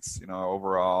banks,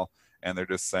 overall, and they're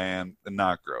just saying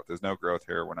not growth. There's no growth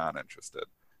here. We're not interested.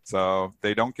 So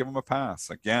they don't give them a pass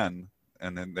again.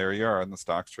 And then there you are, and the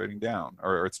stock's trading down,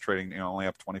 or it's trading, only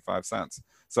up 25 cents.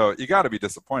 So you got to be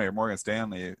disappointed. You're Morgan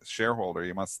Stanley shareholder.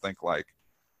 You must think like,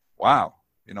 wow,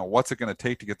 what's it going to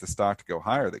take to get the stock to go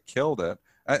higher? They killed it.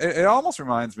 It almost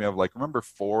reminds me of remember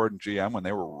Ford and GM when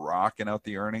they were rocking out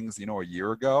the earnings, a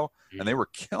year ago, and they were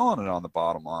killing it on the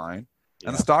bottom line,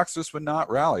 and the stocks just would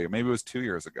not rally. Maybe it was 2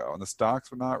 years ago, and the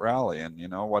stocks would not rally. And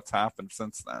what's happened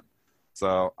since then?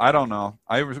 So I don't know.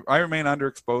 I remain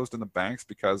underexposed in the banks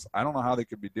because I don't know how they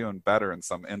could be doing better in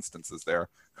some instances there.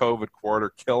 COVID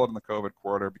quarter, kill it in the COVID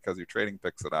quarter because your trading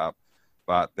picks it up.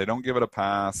 But they don't give it a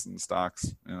pass, and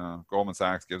stocks, Goldman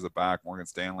Sachs gives it back, Morgan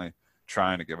Stanley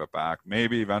trying to give it back.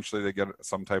 Maybe eventually they get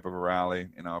some type of a rally.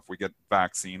 If we get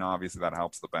vaccine, obviously that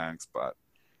helps the banks, but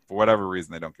for whatever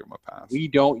reason, they don't give them a pass. You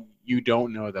don't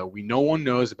know, though. No one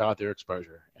knows about their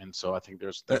exposure. And so I think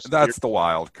there's that's the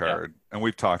wild card. Yeah. And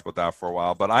we've talked about that for a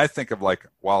while. But I think of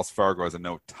Wells Fargo as a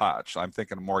no touch. I'm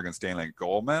thinking of Morgan Stanley and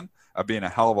Goldman of being a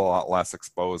hell of a lot less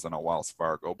exposed than a Wells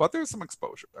Fargo. But there's some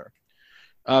exposure there.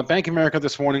 Bank of America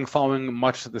this morning following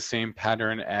much the same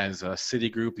pattern as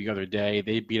Citigroup the other day.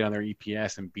 They beat on their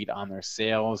EPS and beat on their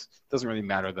sales. Doesn't really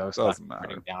matter, though. Doesn't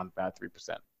matter. Down about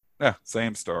 3%. Yeah,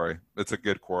 same story. It's a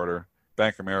good quarter.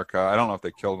 Bank of America, I don't know if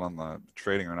they killed on the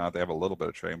trading or not. They have a little bit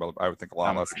of trading, but I would think a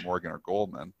lot less than Morgan or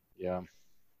Goldman. Yeah.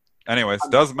 Anyways,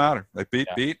 doesn't matter. They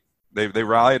beat. They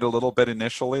rallied a little bit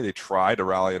initially. They tried to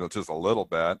rally it just a little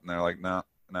bit, and they're like, no,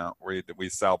 we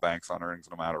sell banks on earnings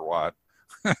no matter what.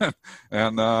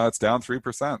 And it's down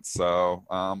 3%. So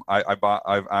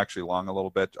I've actually long a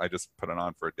little bit. I just put it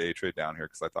on for a day trade down here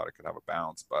because I thought it could have a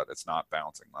bounce, but it's not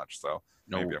bouncing much. So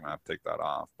maybe I'm gonna have to take that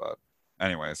off. But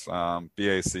anyways,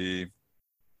 BAC,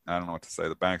 I don't know what to say.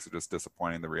 The banks are just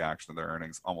disappointing the reaction to their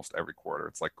earnings almost every quarter.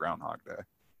 It's like Groundhog Day.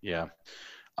 Yeah.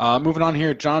 Moving on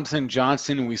here, Johnson &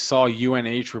 Johnson. We saw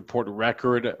UNH report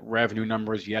record revenue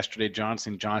numbers yesterday.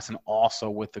 Johnson & Johnson also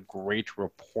with a great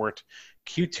report.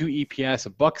 Q2 EPS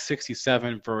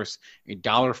 $1.67 versus a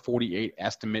 $1.48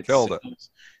 estimate. Killed it.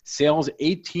 Sales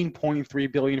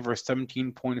 $18.3 billion versus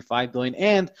 $17.5 billion.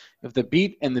 And if the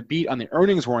beat on the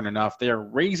earnings weren't enough, they are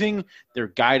raising their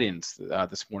guidance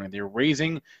this morning. They're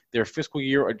raising their fiscal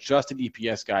year adjusted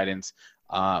EPS guidance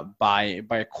by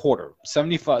a quarter.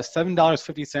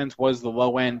 $7.50 was the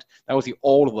low end. That was the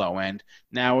old low end.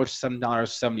 Now it's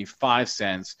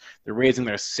 $7.75. They're raising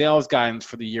their sales guidance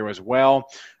for the year as well.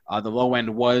 The low end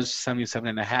was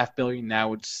 $77.5 billion.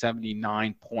 Now it's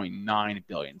 $79.9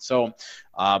 billion. So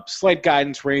slight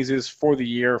guidance raises for the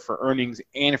year for earnings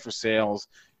and for sales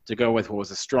to go with what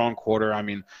was a strong quarter. I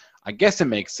mean, I guess it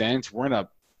makes sense. We're in a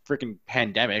freaking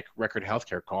pandemic, record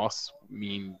healthcare costs,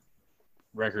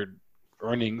 record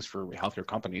earnings for healthcare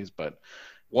companies, but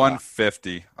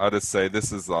 150. I'll just say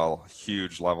this is a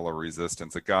huge level of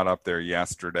resistance. It got up there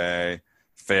yesterday,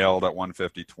 failed at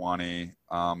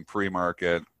 150.20.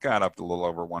 Pre-market got up to a little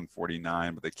over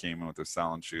 149, but they came in with their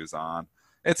selling shoes on.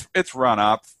 It's run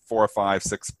up $4, $5,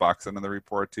 $6 into the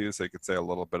report too, so you could say a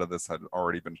little bit of this had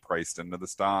already been priced into the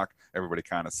stock. Everybody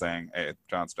kind of saying, hey,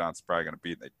 Johnson & Johnson's probably going to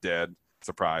beat. They did.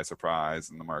 Surprise, surprise.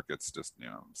 And the market's just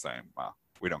saying, well,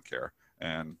 we don't care.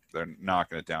 And they're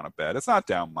knocking it down a bit. It's not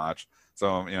down much.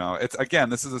 So, it's, again,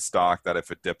 this is a stock that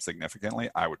if it dips significantly,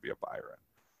 I would be a buyer in.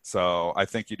 So I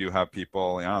think you do have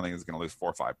people, I don't think it's going to lose $4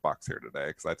 or $5 here today,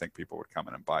 because I think people would come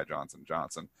in and buy Johnson &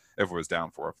 Johnson if it was down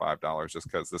 $4 or $5, just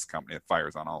because this company, it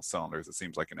fires on all cylinders. It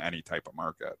seems like in any type of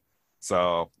market.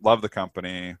 So love the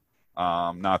company.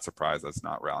 Not surprised that's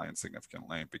not rallying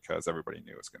significantly, because everybody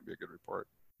knew it's going to be a good report.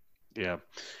 Yeah.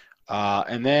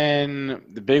 And then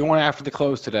the big one after the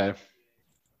close today,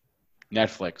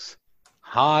 Netflix.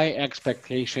 High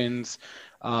expectations.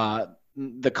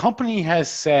 The company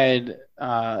has said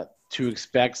to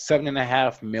expect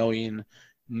 7.5 million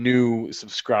new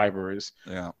subscribers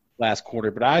Yeah. last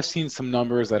quarter, but I've seen some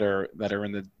numbers that are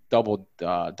in the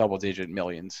double digit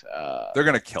millions. They're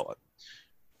going to kill it.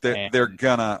 They're And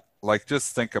going to, like,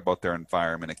 just think about their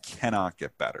environment. It cannot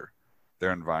get better,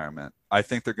 their environment. I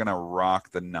think they're going to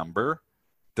rock the number.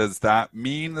 Does that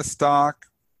mean the stock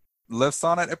lifts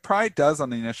on it? It probably does on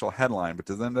the initial headline, but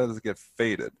does it get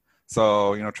faded?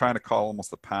 So, trying to call almost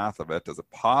the path of it. Does it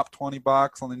pop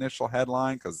 $20 on the initial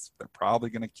headline because they're probably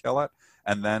going to kill it,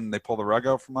 and then they pull the rug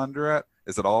out from under it?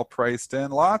 Is it all priced in?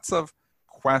 Lots of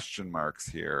question marks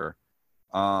here.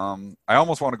 I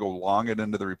almost want to go long it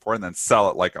into the report and then sell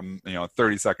it like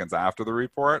 30 seconds after the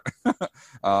report, but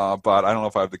I don't know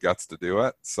if I have the guts to do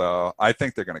it. So I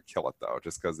think they're going to kill it though,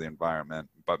 just because of the environment.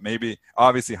 But maybe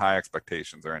obviously high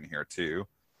expectations are in here too.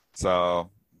 So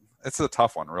it's a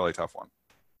tough one, really tough one.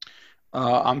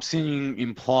 I'm seeing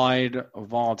implied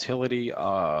volatility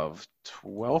of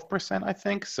 12%, I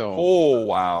think. So, oh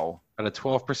wow, at a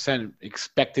 12%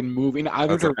 expected move in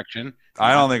either direction.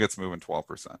 I don't think it's moving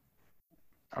 12%.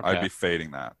 Okay. I'd be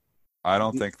fading that. I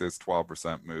don't think there's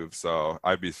 12% move, so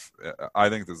I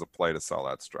think there's a play to sell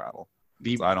that straddle.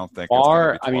 So I don't think it's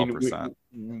going to be 12%.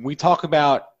 We talk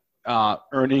about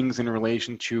earnings in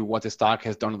relation to what the stock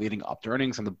has done leading up to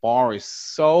earnings, and the bar is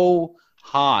so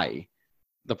high.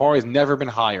 The bar has never been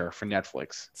higher for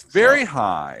Netflix. It's very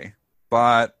high,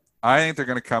 but I think they're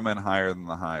going to come in higher than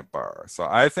the high bar. So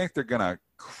I think they're going to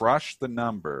crush the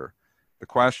number. The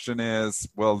question is,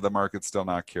 will the market still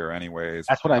not care anyways?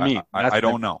 That's what I mean. I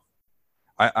don't know.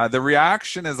 The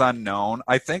reaction is unknown.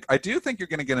 I do think you're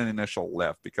going to get an initial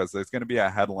lift because there's going to be a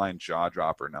headline jaw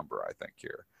dropper number, I think,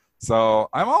 here. So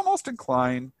I'm almost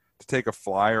inclined to take a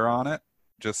flyer on it,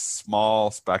 just small,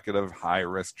 speculative,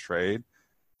 high-risk trade,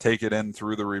 take it in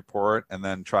through the report, and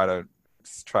then try to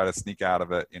sneak out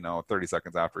of it, 30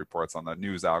 seconds after reports on the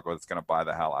news algo that's going to buy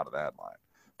the hell out of the headline.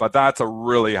 But that's a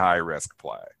really high-risk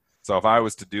play. So if I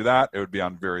was to do that, it would be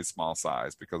on very small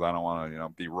size because I don't want to,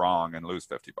 be wrong and lose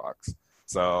 $50.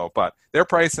 So, but they're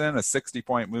pricing in a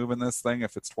 60-point move in this thing.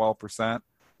 If it's 12%,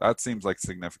 that seems like a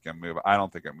significant move. I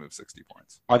don't think it moves 60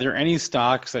 points. Are there any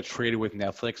stocks that traded with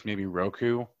Netflix? Maybe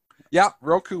Roku? Yeah,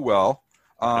 Roku will.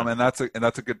 And that's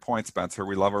a good point, Spencer.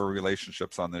 We love our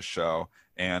relationships on this show.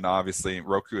 And obviously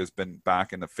Roku has been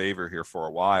back into favor here for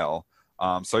a while.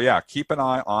 So yeah, keep an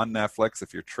eye on Netflix.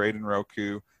 If you're trading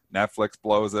Roku, Netflix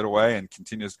blows it away and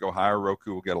continues to go higher,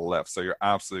 Roku will get a lift. So you're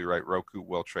absolutely right. Roku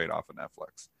will trade off of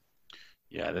Netflix.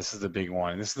 Yeah, this is the big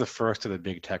one. This is the first of the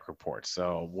big tech reports.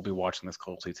 So we'll be watching this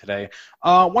closely today.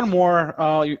 One more.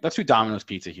 Let's do Domino's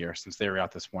Pizza here since they were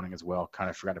out this morning as well. Kind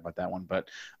of forgot about that one. But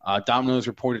Domino's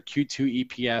reported Q2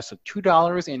 EPS of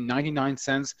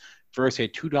 $2.99 versus a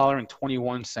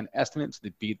 $2.21 estimate. So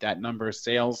they beat that number.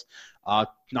 Sales,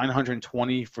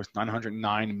 $920 for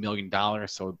 $909 million.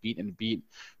 So a beat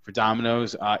for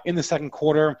Domino's. In the second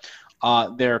quarter,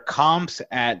 their comps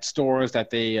at stores that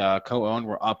they co-own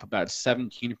were up about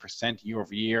 17% year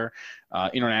over year.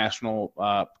 International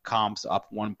comps up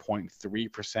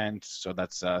 1.3%. So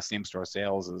that's same-store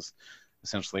sales is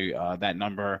essentially that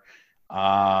number.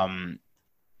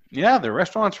 Yeah, the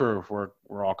restaurants were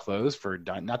all closed for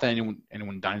not that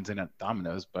anyone dines in at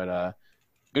Domino's, but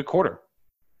good quarter.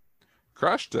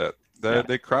 Crushed it.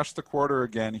 They crushed the quarter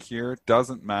again here.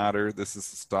 Doesn't matter. This is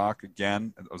the stock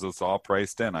again. It was all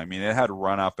priced in. I mean, it had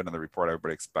run up into the report.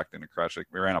 Everybody expecting to crush it.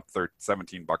 We ran up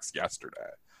 $17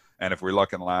 yesterday. And if we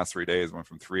look in the last 3 days, it went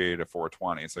from 380 to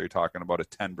 420. So you're talking about a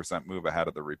 10% move ahead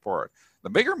of the report.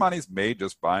 The bigger money's made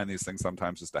just buying these things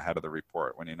sometimes just ahead of the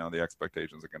report when you know the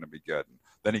expectations are going to be good. And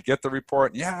then you get the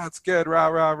report, and yeah, it's good, rah,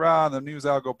 rah, rah. And the news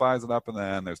algo buys it up, and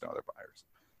then there's no other buyers.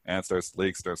 And it starts to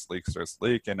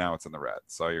leak, and now it's in the red.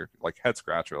 So you're like head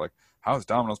scratcher, like, how is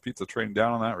Domino's Pizza trading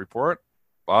down on that report?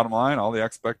 Bottom line, all the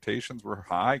expectations were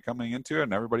high coming into it,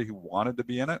 and everybody who wanted to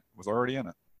be in it was already in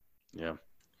it. Yeah.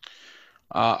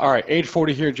 All right,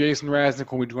 8:40 here. Jason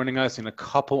Raznick will be joining us in a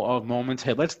couple of moments.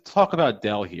 Hey, let's talk about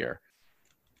Dell here.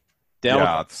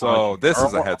 Dell. So this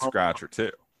is a head scratcher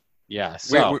too. Yeah.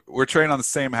 So we're trading on the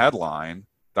same headline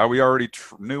that we already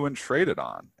knew and traded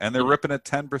on, and they're ripping at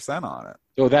 10% on it.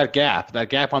 So that gap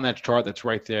on that chart that's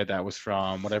right there, that was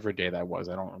from whatever day that was.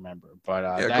 I don't remember.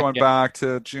 But going back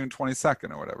to June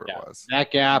 22nd or whatever it was.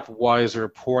 That gap was a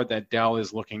report that Dell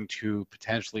is looking to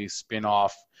potentially spin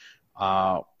off.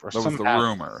 That was the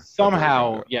rumor.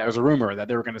 Somehow, it was a rumor that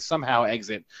they were going to somehow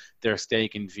exit their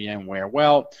stake in VMware.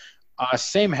 Well,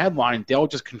 Same headline. Dell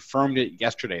just confirmed it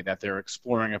yesterday that they're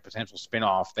exploring a potential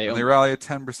spinoff. They rally at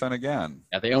 10% again.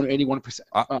 Yeah, they own 81%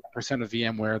 percent of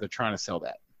VMware. They're trying to sell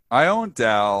that. I own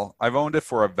Dell. I've owned it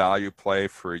for a value play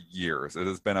for years. It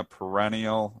has been a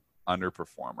perennial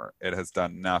underperformer. It has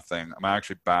done nothing. I'm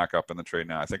actually back up in the trade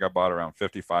now. I think I bought around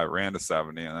 55, ran to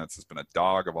 70, and it's just been a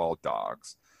dog of all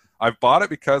dogs. I've bought it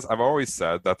because I've always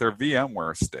said that their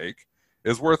VMware stake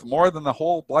is worth more than the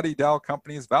whole bloody Dell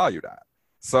company is valued at.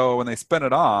 So when they spin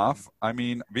it off, I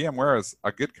mean, VMware is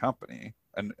a good company,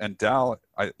 and Dell,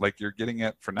 you're getting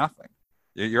it for nothing.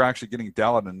 You're actually getting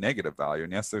Dell at a negative value,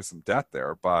 and yes, there's some debt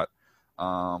there, but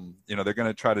they're going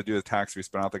to try to do a tax-free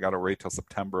spin-off. They got to wait till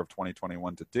September of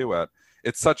 2021 to do it.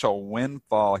 It's such a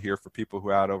windfall here for people who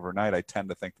had overnight. I tend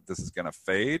to think that this is going to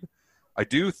fade. I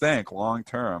do think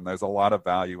long-term there's a lot of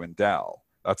value in Dell.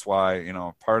 That's why,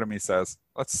 part of me says,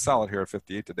 let's sell it here at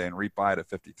 58 today and rebuy it at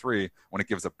 53 when it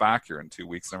gives it back here in 2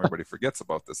 weeks and everybody forgets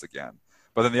about this again.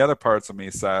 But then the other parts of me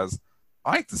says,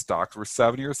 I think the stocks were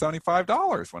 $70 or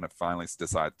 $75 when it finally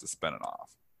decides to spin it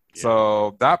off. Yeah.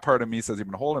 So that part of me says you've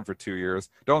been holding for 2 years,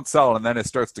 don't sell it, and then it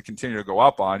starts to continue to go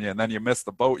up on you, and then you miss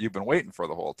the boat you've been waiting for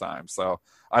the whole time. So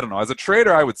I don't know. As a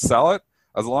trader, I would sell it.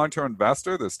 As a long-term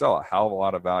investor, there's still a hell of a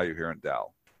lot of value here in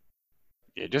Dell.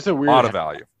 Yeah, just a weird lot of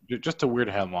value. Just a weird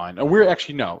headline. A weird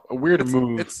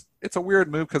move. It's a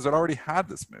weird move because it already had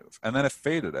this move, and then it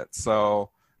faded it. So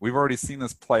we've already seen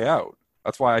this play out.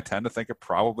 That's why I tend to think it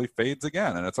probably fades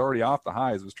again, and it's already off the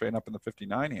highs. It was trading up in the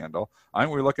 59 handle.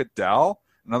 We look at Dell.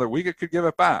 Another week it could give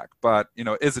it back, but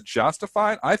is it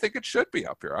justified? I think it should be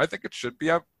up here. I think it should be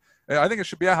up. I think it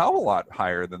should be a hell of a lot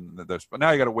higher than this. But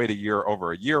now you got to wait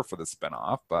over a year for the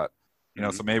spinoff. But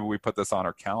so maybe we put this on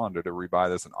our calendar to rebuy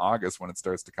this in August when it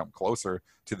starts to come closer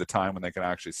to the time when they can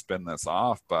actually spin this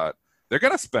off. But they're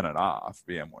going to spin it off,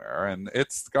 VMware, and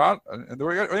it's got they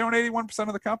own 81%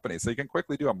 of the company, so you can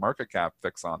quickly do a market cap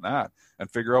fix on that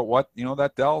and figure out what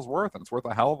that Dell's worth, and it's worth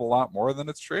a hell of a lot more than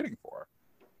it's trading for.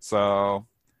 So,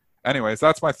 anyways,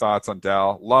 that's my thoughts on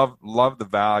Dell. Love the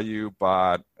value,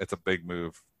 but it's a big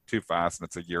move, too fast, and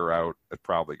it's a year out. It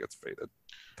probably gets faded.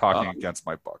 Talking against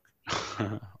my book.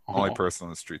 Only person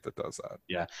on the street that does that.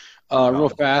 Yeah. Real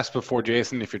fast before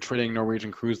Jason, if you're trading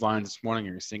Norwegian Cruise Lines this morning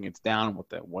and you're seeing it's down,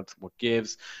 what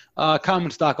gives?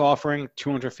 Common stock offering,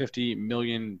 $250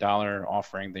 million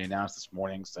offering they announced this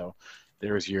morning. So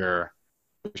there's your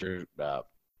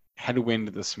headwind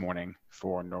this morning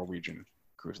for Norwegian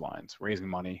Cruise Lines, raising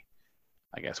money,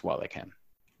 I guess, while they can.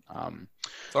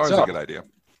 It's always a good idea.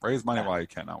 Raise money while you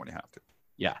can, not when you have to.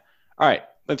 Yeah. All right.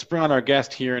 Let's bring on our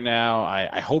guest here now.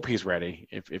 I hope he's ready.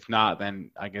 If not,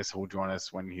 then I guess he'll join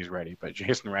us when he's ready. But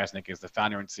Jason Rasnick is the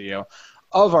founder and CEO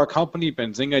of our company,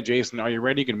 Benzinga. Jason, are you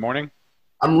ready? Good morning.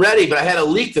 I'm ready, but I had a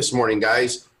leak this morning,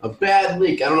 guys. A bad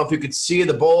leak. I don't know if you could see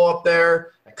the bowl up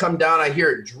there. I come down, I hear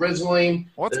it drizzling.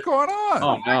 What's going on?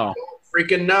 Oh, no. I don't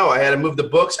freaking know. I had to move the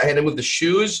books. I had to move the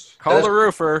shoes. Call the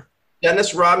roofer.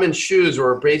 Dennis Rodman's shoes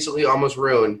were basically almost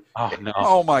ruined. Oh, no.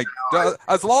 Oh, my God.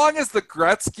 As long as the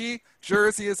Gretzky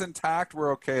jersey is intact,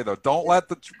 we're okay, though. Don't let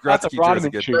the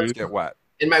Gretzky jersey get wet.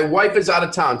 And my wife is out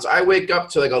of town, so I wake up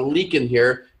to like a leak in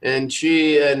here, and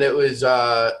it was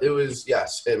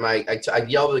yes. And I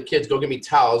yelled at the kids, "Go get me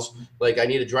towels!" Like I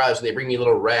need to dry this, and they bring me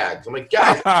little rags. I'm like,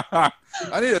 guys, I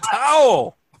need a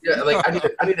towel. Yeah, like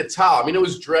I need a towel. I mean, it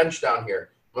was drenched down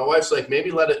here. My wife's like,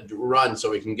 maybe let it run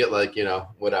so we can get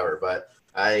whatever. But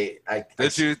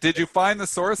Did you find the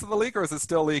source of the leak, or is it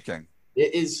still leaking?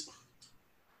 It is.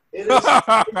 He's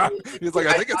like,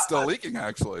 I think it's still leaking,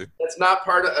 actually. That's not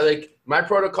part of, my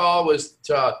protocol was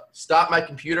to stop my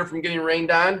computer from getting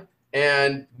rained on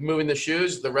and moving the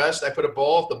shoes. The rest, I put a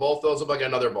bowl. If the bowl fills up, I got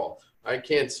another bowl. I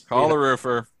can't. Call the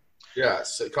roofer.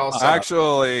 Yes, call.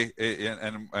 Actually,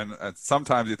 and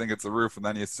sometimes you think it's the roof, and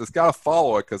then you just got to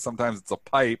follow it because sometimes it's a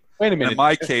pipe. Wait a minute. In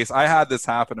my case, I had this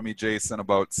happen to me, Jason,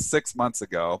 about 6 months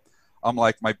ago. I'm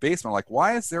like, my basement, like,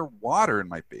 why is there water in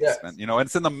my basement? Yes. And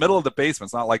it's in the middle of the basement.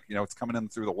 It's not like, it's coming in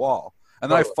through the wall.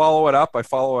 And then I follow it up,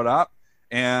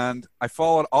 and I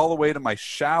follow it all the way to my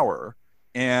shower.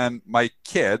 And my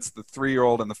kids, the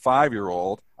 3-year-old and the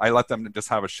 5-year-old, I let them just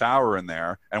have a shower in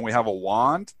there. And we have a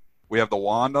wand. We have the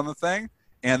wand on the thing.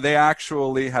 And they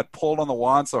actually had pulled on the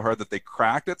wand so hard that they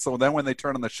cracked it. So then when they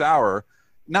turned on the shower,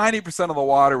 90% of the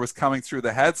water was coming through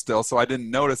the head still. So I didn't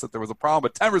notice that there was a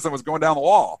problem. But 10% was going down the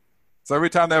wall. So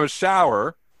every time they have a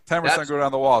shower, 10% go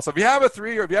down the wall. So if you have if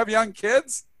you have young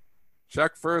kids,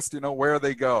 check first, where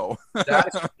they go.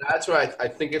 That's right. I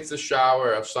think it's the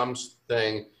shower of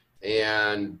something.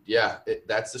 And yeah,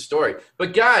 that's the story.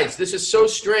 But guys, this is so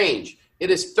strange. It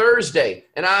is Thursday,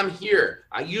 and I'm here.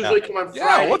 I usually come on Friday.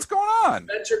 Yeah, what's going on?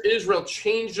 Spencer Israel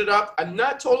changed it up. I'm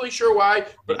not totally sure why,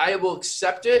 but I will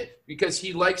accept it because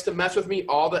he likes to mess with me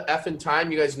all the effing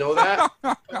time. You guys know that.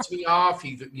 Cuts me off.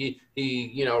 He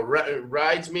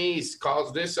rides me. He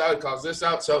calls this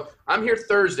out. So I'm here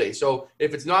Thursday. So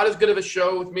if it's not as good of a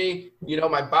show with me,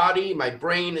 my body, my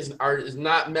brain is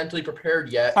not mentally prepared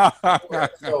yet.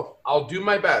 So I'll do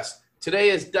my best.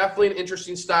 Today is definitely an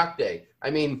interesting stock day.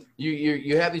 I mean,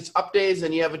 you have these up days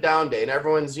and you have a down day, and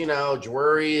everyone's,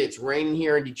 worried. It's raining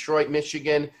here in Detroit,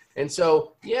 Michigan. And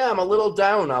so, yeah, I'm a little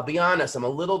down. I'll be honest. I'm a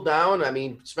little down. I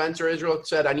mean, Spencer Israel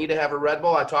said, I need to have a Red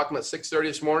Bull. I talked to him at 6:30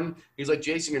 this morning. He's like,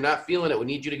 Jason, you're not feeling it. We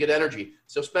need you to get energy.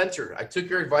 So, Spencer, I took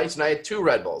your advice, and I had 2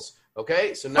 Red Bulls.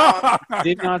 Okay? So now I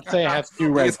did not say I have 2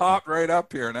 Red Bulls. He's hopped right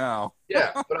up here now.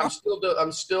 Yeah, but I'm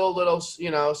still a little,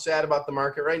 sad about the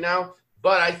market right now.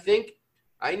 But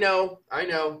I know,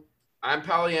 I'm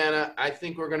Pollyanna. I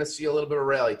think we're going to see a little bit of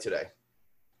rally today.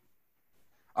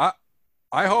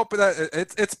 I hope that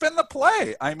it's been the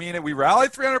play. I mean, we rally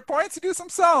 300 points, you do some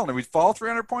selling. And we fall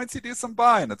 300 points, you do some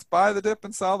buying. It's buy the dip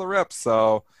and sell the rip.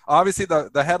 So obviously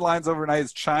the headlines overnight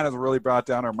is China's really brought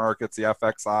down our markets. The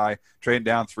FXI trading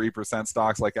down 3%.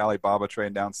 Stocks like Alibaba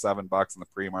trading down $7 in the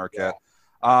pre-market.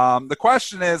 Yeah. The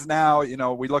question is now,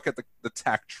 we look at the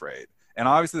tech trade. And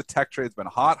obviously the tech trade's been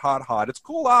hot. It's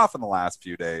cooled off in the last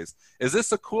few days. Is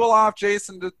this a cool off,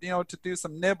 Jason, to do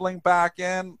some nibbling back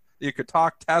in? You could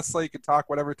talk Tesla, you could talk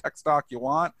whatever tech stock you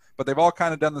want, but they've all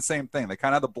kind of done the same thing. They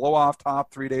kind of had the blow off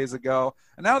top 3 days ago,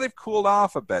 and now they've cooled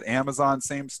off a bit. Amazon,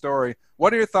 same story.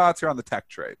 What are your thoughts here on the tech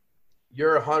trade?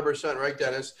 You're 100% right,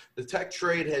 Dennis. The tech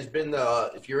trade has been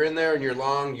if you're in there and you're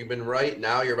long, you've been right.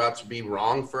 Now you're about to be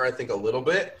wrong for, I think, a little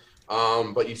bit.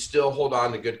 But you still hold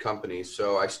on to good companies.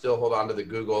 So I still hold on to the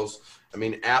Googles. I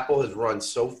mean, Apple has run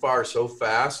so far, so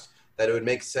fast that it would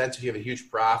make sense if you have a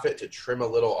huge profit to trim a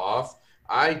little off.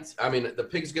 I mean, the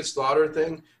pigs get slaughtered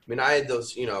thing. I mean, I had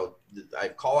those, I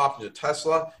call off to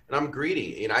Tesla, and I'm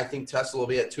greedy. And I think Tesla will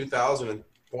be at 2,000 in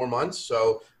 4 months.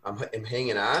 So I'm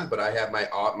hanging on, but I have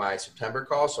my September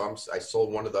call. So I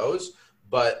sold one of those.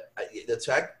 But the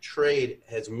tech trade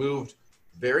has moved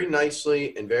very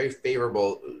nicely and very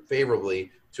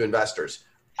favorably to investors.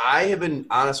 I have been,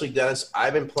 honestly, Dennis,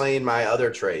 I've been playing my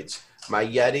other trades, my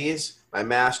Yetis, my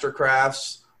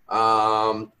Mastercrafts,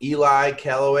 Eli,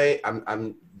 Callaway. I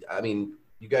mean,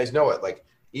 you guys know it. Like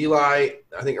Eli,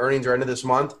 I think earnings are end of this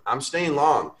month. I'm staying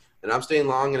long, and I'm staying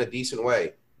long in a decent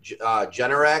way.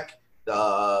 Generac,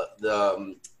 that's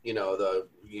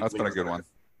been a good one.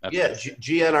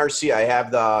 GNRC. I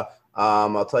have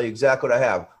I'll tell you exactly what I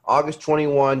have. August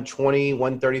 21,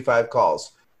 135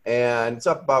 calls. And it's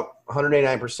up about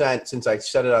 189% since I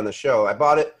said it on the show.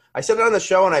 I said it on the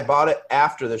show, and I bought it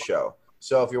after the show.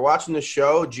 So if you're watching the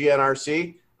show,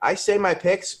 GNRC, I say my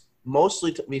picks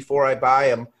mostly before I buy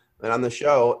them and on the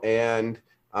show. And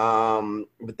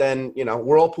but then,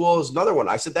 Whirlpool is another one.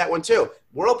 I said that one too.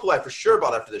 Whirlpool I for sure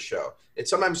bought after the show. It's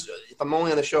sometimes, if I'm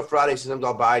only on the show Friday, sometimes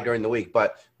I'll buy during the week.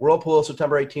 But Whirlpool,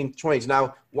 September 18th, 20s.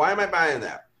 Now, why am I buying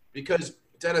that? Because,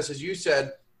 Dennis, as you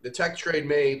said, the tech trade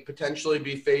may potentially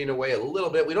be fading away a little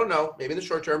bit. We don't know, maybe in the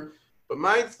short term. But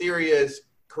my theory is,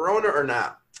 Corona or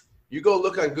not, you go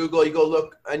look on Google, you go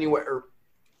look anywhere,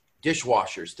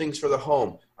 dishwashers, things for the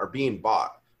home are being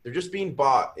bought. They're just being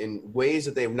bought in ways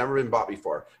that they've never been bought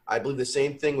before. I believe the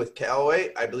same thing with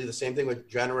Callaway. I believe the same thing with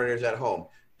generators at home.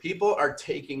 People are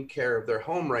taking care of their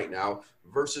home right now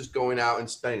versus going out and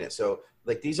spending it. So,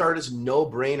 these are just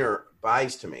no-brainer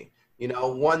buys to me.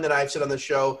 One that I've said on the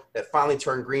show that finally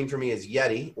turned green for me is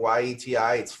Yeti,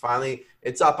 YETI.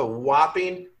 It's up a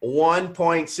whopping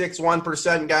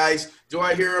 1.61%, guys. Do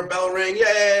I hear a bell ring?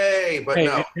 Yay! But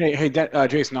no. Hey,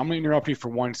 Jason, I'm going to interrupt you for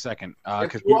 1 second.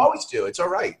 You always do. It's all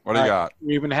right. What do you got?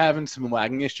 We've been having some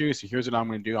lagging issues, so here's what I'm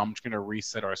going to do. I'm just going to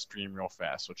reset our stream real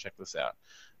fast, so check this out.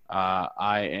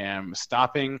 I am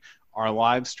stopping our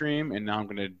live stream, and now I'm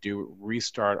going to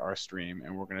restart our stream,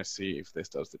 and we're going to see if this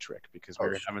does the trick, because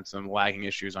we're having some lagging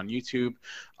issues on YouTube.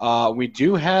 We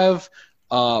do have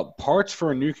parts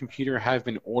for a new computer have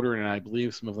been ordered, and I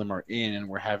believe some of them are in, and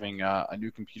we're having a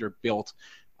new computer built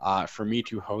for me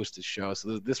to host the show.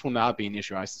 So this will not be an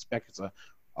issue. I suspect it's a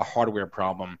hardware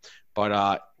problem,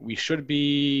 but we should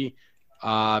be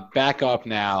back up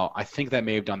now. I think that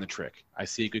may have done the trick. I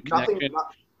see a good connection.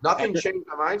 Nothing changed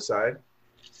on my side.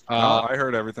 I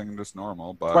heard everything just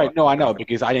normal. But right, no, I know,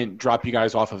 because I didn't drop you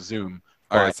guys off of Zoom.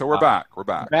 All right, so we're back. We're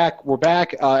back. We're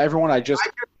back. Everyone, I just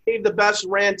gave the best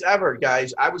rant ever,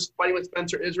 guys. I was fighting with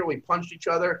Spencer Israel. We punched each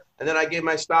other, and then I gave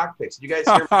my stock picks. Did you guys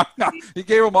hear me? You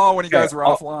gave them all when you guys were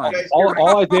offline.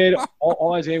 all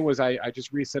I did was I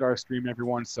just reset our stream,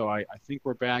 everyone. So I think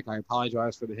we're back. I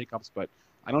apologize for the hiccups, but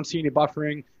I don't see any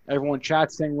buffering. Everyone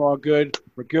chat saying we're all good.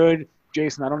 We're good.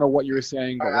 Jason, I don't know what you were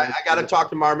saying. But I got to talk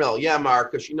to Marmel. Yeah,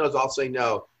 Mark, because she knows I'll say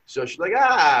no. So she's like,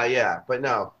 yeah. But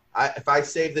no, if I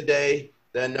save the day,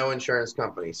 then no insurance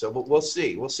company. So we'll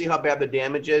see. We'll see how bad the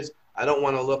damage is. I don't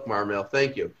want to look, Marmel.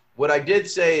 Thank you. What I did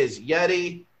say is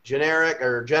Yeti,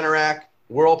 Generac,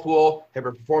 Whirlpool have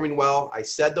been performing well. I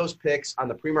said those picks on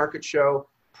the pre-market show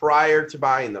prior to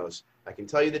buying those. I can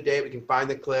tell you the date. We can find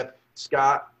the clip.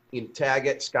 Scott, you can tag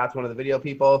it. Scott's one of the video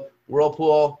people.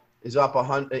 Whirlpool is up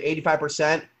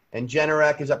 85%, and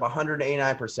Generac is up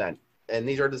 189%. And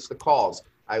these are just the calls.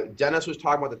 Dennis was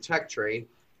talking about the tech trade,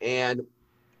 and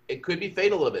it could be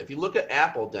fading a little bit. If you look at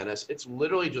Apple, Dennis, it's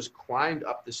literally just climbed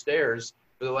up the stairs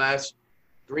for the last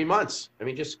 3 months. I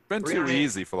mean, just been too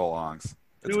easy for the longs.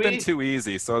 It's been too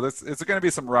easy. So it's going to be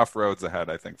some rough roads ahead,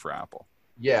 I think, for Apple.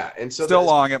 Yeah, and so still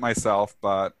long it myself,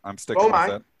 but I'm sticking with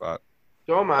it. But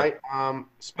so am I.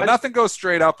 But nothing goes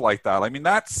straight up like that. I mean,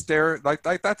 that stair, like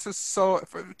that's just so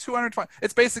for 220.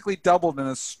 It's basically doubled in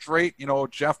a straight,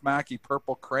 Jeff Mackey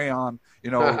purple crayon,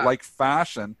 like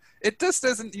fashion. It just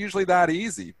isn't usually that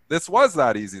easy. This was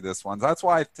that easy. This one. That's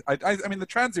why I mean, the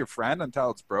trend's your friend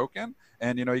until it's broken.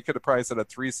 And you could have priced it at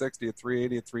 360, at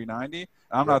 380, at 390.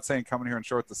 I'm not saying come in here and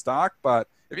short the stock, but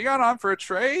if you got on for a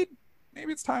trade,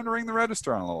 maybe it's time to ring the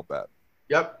register on a little bit.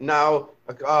 Yep. Now,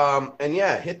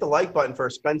 hit the like button for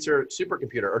a Spencer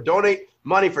supercomputer, or donate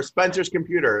money for Spencer's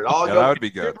computer. That would be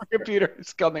good. Supercomputer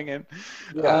is coming in.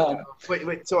 Yeah.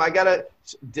 Wait. So I gotta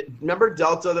remember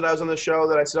Delta that I was on the show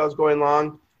that I said I was going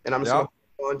long, and I'm still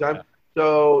a long time. Yeah.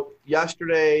 So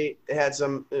yesterday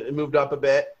it moved up a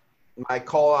bit. My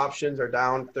call options are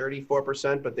down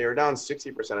 34%, but they were down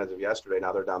 60% as of yesterday.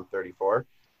 Now they're down 34%.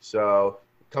 So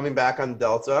coming back on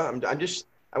Delta,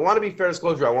 I want to be fair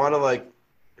disclosure. I want to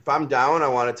if I'm down, I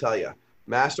want to tell you.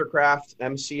 Mastercraft,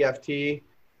 MCFT,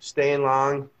 staying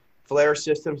long. Flare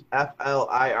Systems,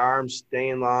 FLIR, I'm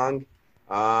staying long.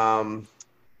 I'm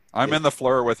in the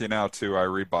floor with you now, too. I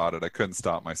rebought it. I couldn't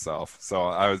stop myself. So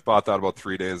I bought that about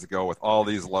 3 days ago with all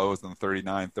these lows in the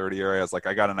 39, 30 areas. I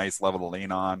got a nice level to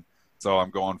lean on, so I'm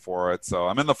going for it. So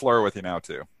I'm in the floor with you now,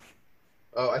 too.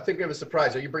 Oh, I think we have a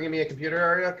surprise. Are you bringing me a computer,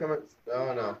 Aria?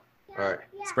 Oh, no. All right.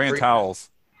 It's bringing towels.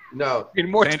 No.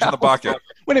 More change in the bucket.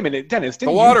 Wait a minute, Dennis. The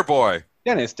water boy.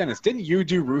 Dennis, didn't you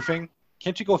do roofing?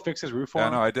 Can't you go fix his roof for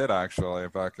him? Yeah, no, I did actually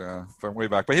from way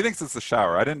back. But he thinks it's the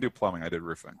shower. I didn't do plumbing. I did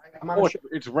roofing.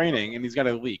 It's raining and he's got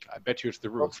a leak. I bet you it's the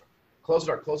roof. Close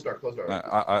the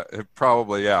door.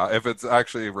 Probably, yeah. If it's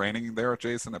actually raining there,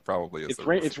 Jason, it probably is. It's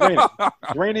raining. It's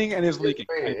raining and it's leaking.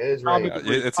 It is raining.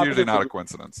 It's usually not a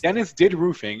coincidence. Dennis did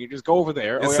roofing. You just go over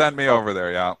there. Send me over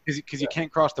there, yeah. Because you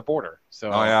can't cross the border.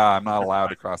 So. Oh, yeah. I'm not allowed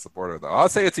to cross the border, though. I'll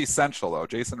say it's essential, though.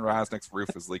 Jason Raznick's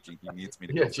roof is leaking. He needs me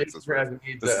to go fix his roof.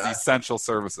 This is essential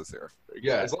services here.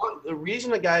 Yeah. The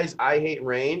reason that, guys, I hate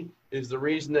rain is the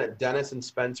reason that Dennis and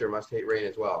Spencer must hate rain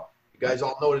as well. You guys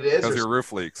all know what it is. Because your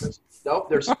roof leaks. Nope.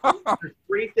 There's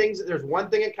 3 things. There's one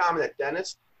thing in common that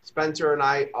Dennis, Spencer, and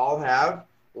I all have.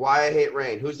 Why I hate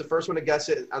rain. Who's the first one to guess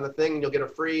it on the thing? And you'll get a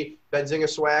free Benzinga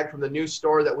swag from the new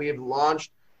store that we have launched,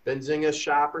 Benzinga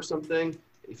Shop or something.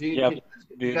 If you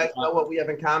guys know what we have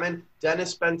in common,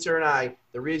 Dennis, Spencer, and I.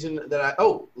 The reason that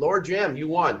Lord Jim, you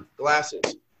won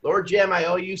glasses. Lord Jim, I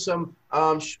owe you some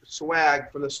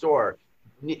swag from the store.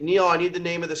 Neil, I need the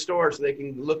name of the store so they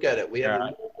can look at it.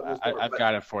 I've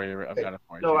got it for you.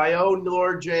 So I owe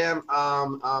Lord Jam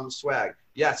swag.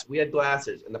 Yes, we had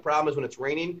glasses. And the problem is when it's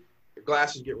raining, your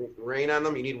glasses get rain on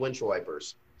them. You need windshield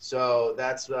wipers. So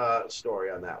that's the story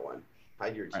on that one.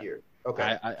 Hide your tear.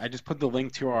 Okay. I just put the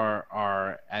link to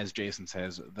our as Jason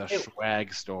says, the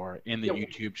swag store in the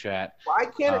YouTube chat. Why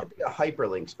can't it be a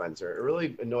hyperlink, Spencer? It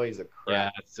really annoys the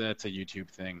crap. Yeah, it's a YouTube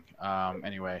thing.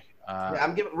 Anyway.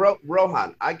 I'm giving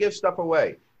Rohan. I give stuff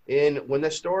away. When the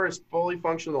store is fully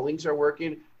functional, the links are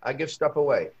working. I give stuff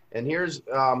away. And here's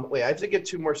I have to get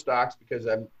 2 more stocks because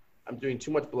I'm doing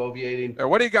too much bloviating.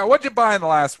 What do you got? What'd you buy in the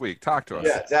last week? Talk to us.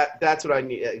 Yeah, that's what I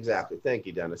need. Exactly. Thank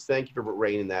you, Dennis. Thank you for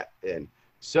reining that in.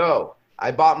 So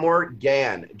I bought more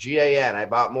GAN, G-A-N. I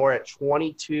bought more at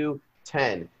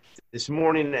 22.10. This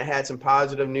morning it had some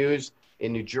positive news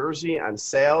in New Jersey on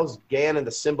sales. GAN and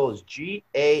the symbol is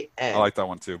G-A-N. I like that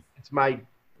one too.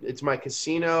 It's my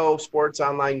casino sports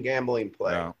online gambling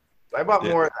play. Yeah. So I bought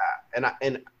more of that,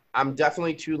 and I'm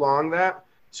definitely too long that.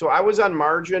 So I was on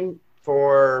margin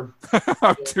for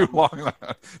too long.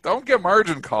 Don't get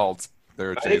margin called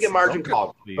there, Jason. I didn't get margin Don't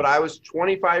called, but I was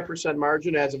 25%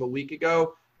 margin as of a week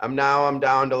ago. I'm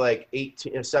down to like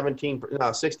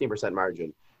 16%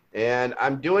 margin. And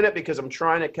I'm doing it because I'm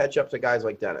trying to catch up to guys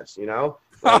like Dennis, you know?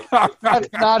 Like, That's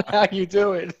not how you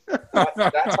do it.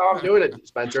 that's how I'm doing it,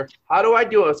 Spencer. How do I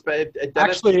do it,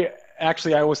 Dennis?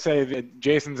 Actually, I will say that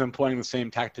Jason's employing the same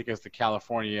tactic as the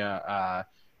California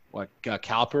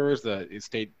CalPERS, the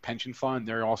state pension fund.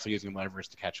 They're also using leverage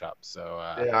to catch up. So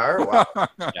They are? Wow.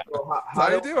 Yeah. So How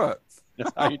do you do it?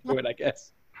 That's how you do it, I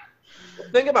guess.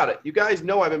 Think about it. You guys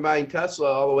know I've been buying Tesla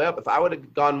all the way up. If I would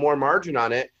have gone more margin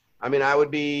on it, I mean, I would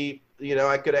be,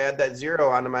 I could add that zero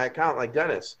onto my account like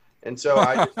Dennis. And so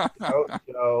I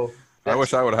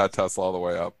wish I would have had Tesla all the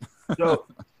way up.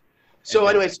 So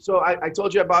anyways, I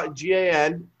told you about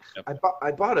GAN. Yep.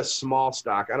 I bought a small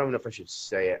stock. I don't know if I should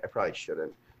say it. I probably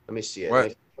shouldn't. Let me see it.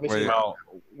 Let me see.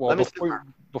 Well,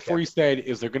 before you say it,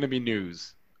 is there going to be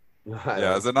news?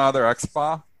 Yeah, is it another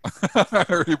Expo?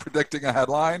 Are you predicting a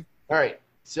headline? All right.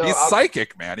 So he's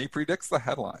psychic, man. He predicts the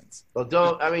headlines. Well,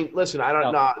 listen, I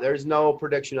don't know. There's no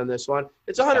prediction on this one.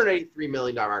 It's a $183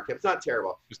 million market. It's not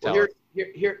terrible. Well,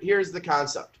 here's the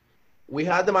concept. We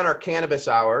had them on our cannabis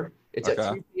hour. It's at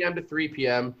 2 p.m. to 3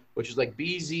 p.m., which is like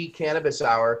BZ Cannabis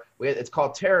Hour. It's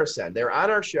called TerraSend. They're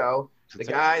on our show. The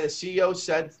CEO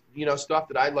said, stuff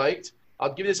that I liked.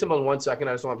 I'll give you the symbol in 1 second.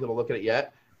 I just don't want people to look at it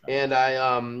yet. And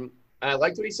I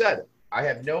liked what he said. I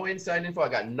have no inside info. I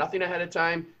got nothing ahead of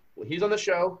time. He's on the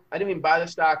show. I didn't even buy the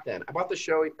stock then. I bought the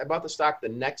stock the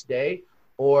next day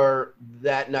or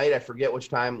that night. I forget which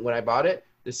time when I bought it.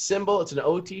 The symbol, it's an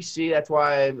OTC. That's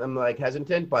why I'm like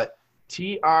hesitant, but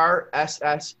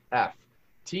TRSSF.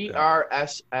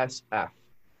 TRSSF.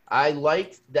 I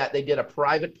liked that they did a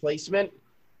private placement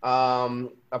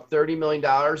of $30 million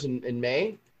in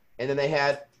May. And then they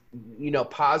had,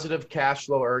 positive cash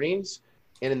flow earnings.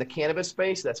 And in the cannabis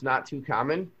space, that's not too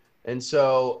common. And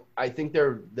so I think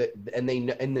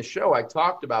in the show I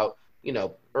talked about,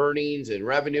 earnings and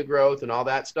revenue growth and all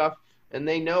that stuff. And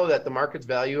they know that the markets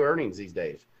value earnings these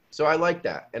days. So I like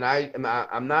that. And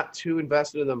I'm not too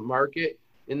invested in the market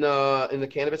in the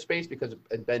cannabis space because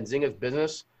Benzinga's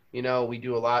business, we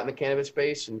do a lot in the cannabis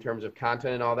space in terms of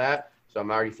content and all that. So I'm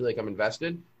already feel like I'm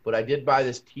invested. But I did buy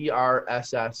this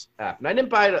TRSSF. And I didn't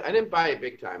buy it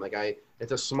big time.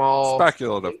 It's a small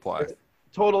speculative play.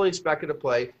 Totally speculative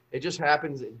play. It just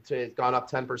happens to have gone up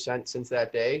 10% since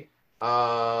that day.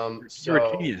 You're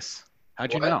a genius.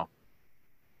 How'd you know?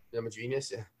 I'm a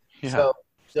genius. Yeah.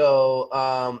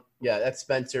 So that's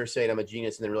Spencer saying I'm a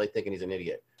genius and then really thinking he's an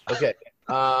idiot. Okay.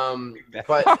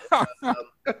 But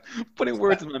putting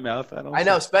words in my mouth. I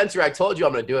know, Spencer. I told you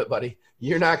I'm going to do it, buddy.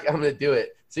 You're not. I'm going to do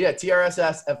it. So yeah,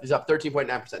 TRSSF is up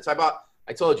 13.9%. So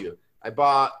I told you, I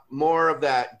bought more of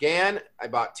that GAN. I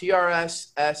bought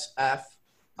TRSSF.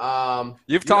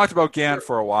 You've talked about GAN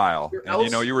for a while,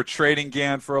 and you were trading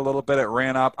GAN for a little bit. It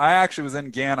ran up. I actually was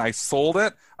in GAN. I sold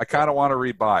it. I kind of want to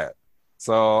rebuy it.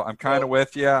 So I'm kind of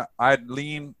with you. I'd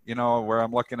lean, where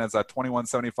I'm looking at that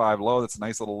 21.75 low. That's a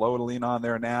nice little low to lean on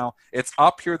there now. It's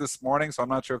up here this morning, so I'm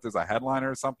not sure if there's a headline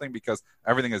or something because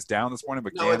everything is down this morning,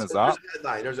 but GAN is up.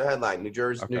 There's a headline. New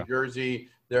Jersey,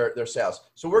 their sales.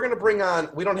 So we're going to bring on,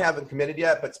 we don't have it committed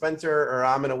yet, but Spencer or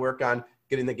I'm going to work on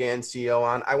getting the GAN CEO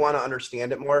on. I want to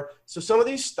understand it more. So some of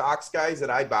these stocks, guys,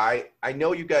 that I buy, I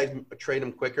know you guys trade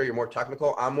them quicker. You're more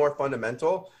technical. I'm more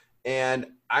fundamental. And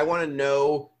I want to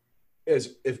know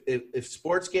if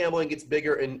sports gambling gets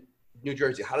bigger in New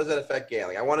Jersey, how does that affect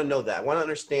gambling? I want to know that. I want to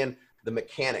understand the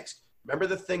mechanics. Remember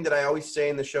the thing that I always say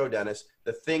in the show, Dennis,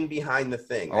 the thing behind the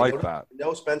thing. I like that.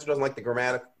 No, Spencer doesn't like the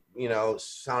grammatic,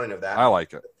 sounding of that. I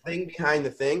like it. The thing behind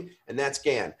the thing, and that's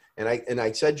GAN. And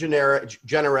I said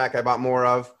Generac I bought more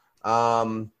of.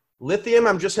 Lithium,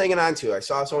 I'm just hanging on to. I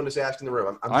saw someone just ask in the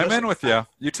room. I'm in with you.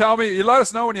 You tell me, you let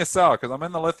us know when you sell because I'm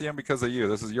in the lithium because of you.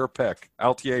 This is your pick,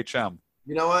 LTHM.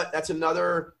 You know what? That's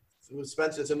another,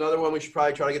 Spencer. It's another one we should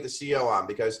probably try to get the CEO on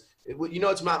because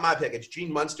it's not my pick. It's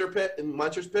Gene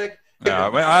Munster's pick. Yeah,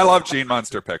 I love Gene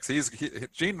Munster picks.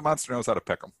 Gene Munster knows how to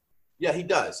pick them. Yeah, he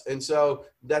does, and so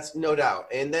that's no doubt.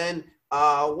 And then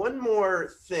one more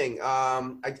thing. I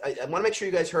want to make sure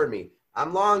you guys heard me.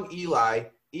 I'm long Eli,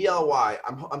 ELY.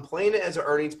 I'm playing it as an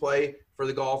earnings play for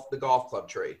the golf club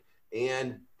trade,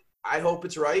 and I hope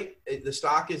it's right. The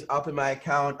stock is up in my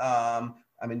account.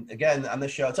 Again, on the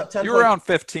show, it's up 10. You were around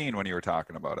 15 when you were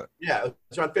talking about it. Yeah,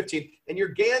 it's around 15. And your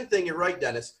GAN thing, you're right,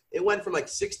 Dennis. It went from like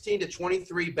 16 to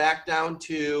 23 back down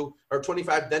to, or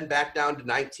 25, then back down to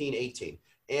 19, 18.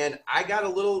 And I got a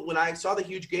little, when I saw the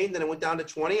huge gain, then it went down to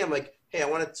 20. I'm like, hey, I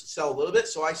want to sell a little bit.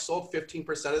 So I sold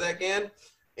 15% of that GAN.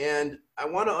 and I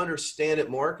want to understand it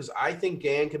more because I think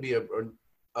GAN could be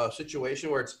a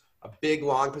situation where it's a big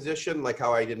long position, like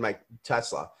how I did my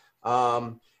Tesla.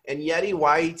 And Yeti,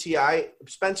 YETI,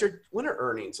 Spencer, when are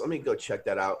earnings? Let me go check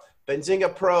that out.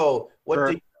 Benzinga Pro, what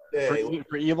did you say?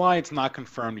 For Eli, it's not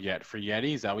confirmed yet. For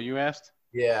Yeti, is that what you asked?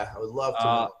 Yeah, I would love to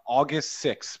know. August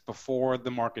 6th, before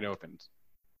the market opens.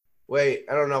 Wait,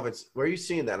 I don't know if it's – where are you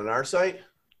seeing that? On our site?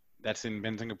 That's in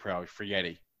Benzinga Pro for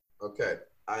Yeti. Okay.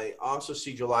 I also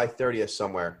see July 30th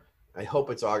somewhere. I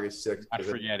hope it's August 6th. Not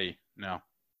for Yeti, no.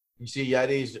 You see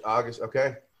Yeti's August –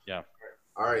 okay. Yeah.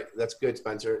 All right, that's good,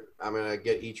 Spencer. I'm going to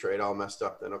get E-Trade all messed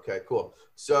up then. Okay, cool.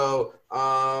 So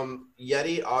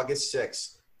Yeti, August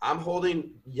 6th. I'm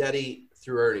holding Yeti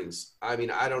through earnings. I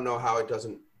mean, I don't know how it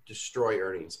doesn't destroy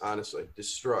earnings, honestly.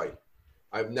 Destroy.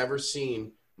 I've never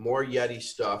seen more Yeti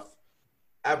stuff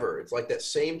ever. It's like that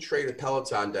same trade with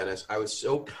Peloton, Dennis. I was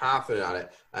so confident on it.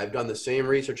 I've done the same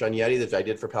research on Yeti that I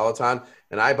did for Peloton,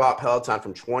 and I bought Peloton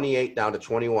from 28 down to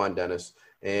 21, Dennis.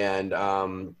 And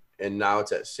now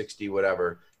it's at 60,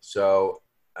 whatever. So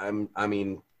I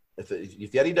mean, if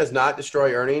Yeti does not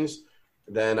destroy earnings,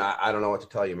 then I don't know what to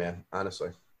tell you, man. Honestly,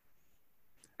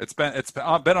 it's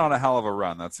been on a hell of a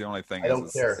run. That's the only thing. I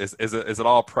don't care. Is it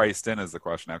all priced in? Is the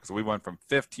question now? Because we went from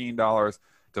 $15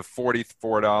 to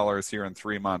 $44 here in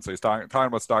 3 months. So he's talking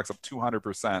about stocks up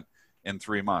 200% in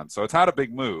 3 months. So it's had a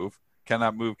big move. Can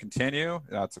that move continue?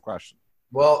 That's the question.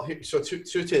 Well, so two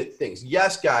things.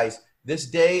 Yes, guys. This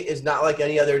day is not like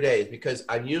any other day because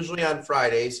I'm usually on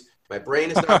Fridays. My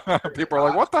brain is not. People are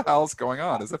like, what the hell is going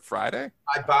on? Is it Friday?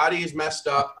 My body is messed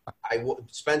up.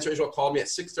 Spencer Israel called me at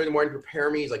 6:30 in the morning to prepare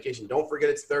me. He's like, Jason, don't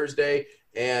forget it's Thursday.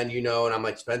 And, and I'm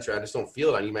like, Spencer, I just don't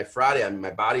feel it. I need my Friday. I mean,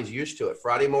 my body's used to it.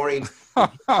 Friday morning,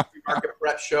 market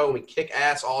prep show, and we kick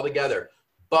ass all together.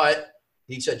 But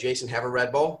he said, Jason, have a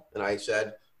Red Bull. And I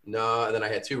said, no. And then I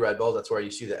had 2 Red Bulls. That's where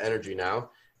you see the energy now.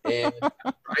 And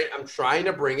I'm trying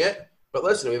to bring it. But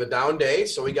listen, we have a down day,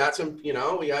 so we got some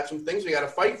things we got to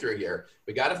fight through here.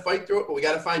 We got to fight through it, but we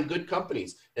got to find good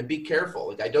companies and be careful.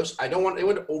 Like I don't want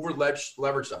anyone to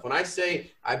leverage stuff. When I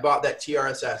say I bought that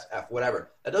TRSF,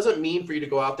 whatever, that doesn't mean for you to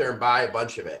go out there and buy a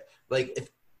bunch of it. Like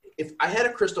if I had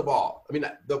a crystal ball, I mean,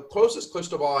 the closest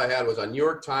crystal ball I had was on New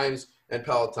York Times and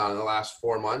Peloton in the last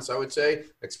 4 months, I would say.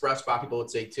 Express Spot people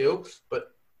would say too,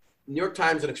 but New York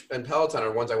Times and Peloton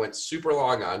are ones I went super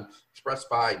long on. Express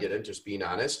Spot I didn't, just being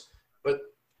honest. But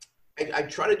I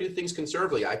try to do things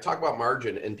conservatively. I talk about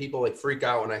margin, and people freak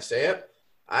out when I say it.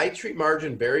 I treat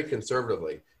margin very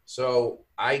conservatively. So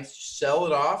I sell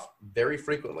it off very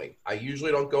frequently. I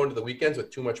usually don't go into the weekends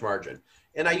with too much margin.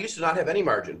 And I used to not have any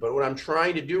margin. But what I'm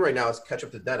trying to do right now is catch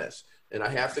up to Dennis. And I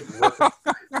have to work.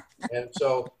 And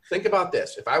so think about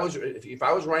this. If I was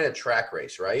running a track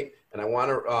race, right, and I want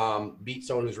to beat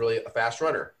someone who's really a fast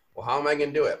runner, well, how am I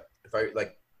going to do it?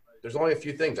 There's only a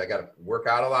few things. I got to work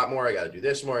out a lot more. I got to do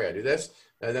this more. I got to do this.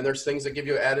 And then there's things that give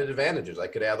you added advantages. I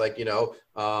could add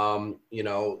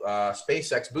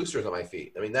SpaceX boosters on my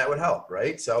feet. I mean, that would help,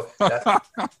 right? So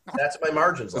that's my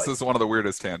margins. This is one of the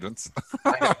weirdest tangents.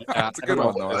 That's a good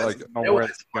one, though. I like it. I don't know where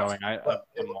it's going. I'm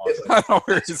lost. I know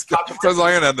where he's going. So I'm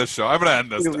going to end this show. I'm going to end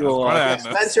this.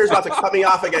 Spencer's about to cut me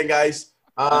off again, guys.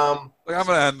 I'm going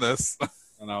to end this.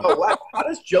 How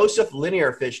does Joseph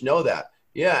Linearfish know that?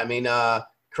 Yeah, I mean,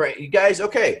 you guys,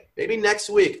 okay, maybe next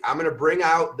week I'm going to bring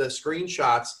out the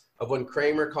screenshots of when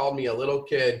Kramer called me a little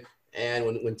kid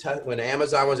and when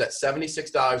Amazon was at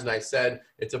 $76 and I said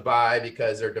it's a buy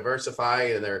because they're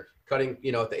diversifying and they're cutting,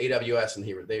 at the AWS, and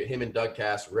him and Doug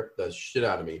Cass ripped the shit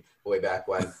out of me way back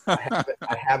when.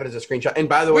 I have it as a screenshot. And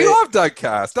by the way, we love Doug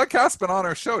Cass. Doug Cass been on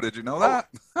our show. Did you know that?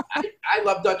 I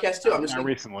love Doug Cass too. I'm just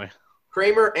recently.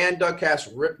 Kramer and Doug Cass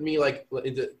ripped me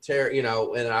into tear,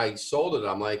 and I sold it.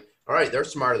 I'm like, all right, they're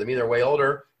smarter than me. They're way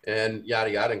older and yada,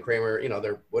 yada. And Kramer,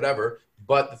 they're whatever.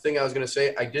 But the thing I was going to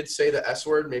say, I did say the S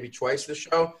word maybe twice this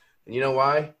show. And you know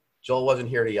why? Joel wasn't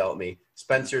here to yell at me.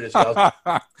 Spencer just yells.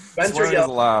 Spencer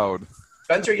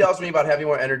yells at me about having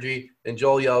more energy, and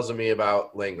Joel yells at me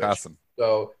about language. Awesome.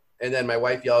 So, and then my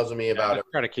wife yells at me about it.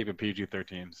 Try to keep it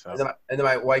PG-13. So. And then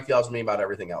my wife yells at me about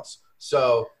everything else.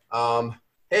 So,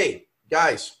 hey,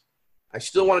 guys. I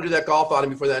still want to do that golf outing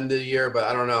before the end of the year, but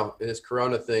I don't know. This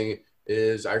Corona thing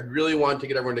I really want to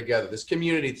get everyone together. This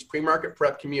community, this pre-market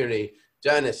prep community,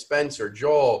 Dennis, Spencer,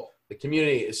 Joel, the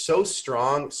community is so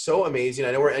strong, so amazing.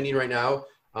 I know we're ending right now.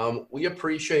 We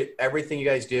appreciate everything you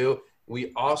guys do.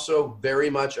 We also very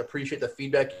much appreciate the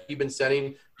feedback you've been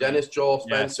sending. Dennis, Joel,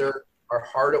 Spencer are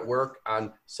hard at work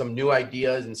on some new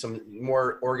ideas and some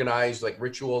more organized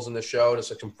rituals in the show,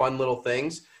 just some fun little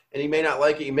things. and you may not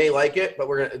like it. You may like it, but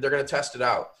they're gonna test it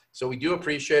out. So we do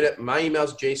appreciate it. My email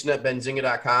is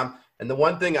jason@benzinga.com. And the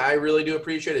one thing I really do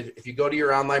appreciate is if you go to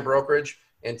your online brokerage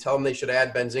and tell them they should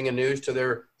add Benzinga News to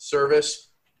their service,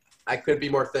 I couldn't be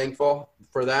more thankful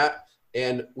for that.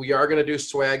 And we are going to do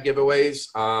swag giveaways.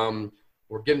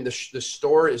 We're getting the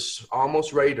store is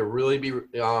almost ready to really be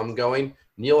going.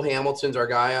 Neil Hamilton's our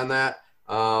guy on that.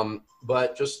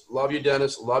 But just love you,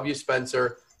 Dennis. Love you,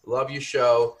 Spencer. Love you,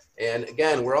 Show. And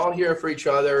again, we're all here for each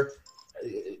other.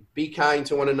 Be kind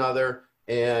to one another.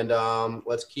 And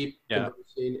let's keep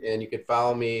conversing. And you can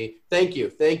follow me. Thank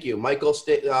you, Michael.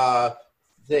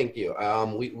 Thank you.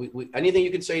 We anything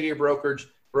you can say to your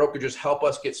brokerages help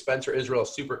us get Spencer Israel a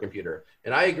supercomputer.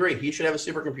 And I agree, he should have a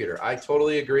supercomputer. I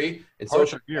totally agree. And so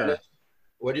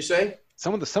what'd you say?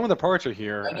 Some of the parts are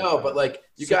here. I know, but like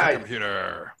you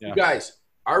guys,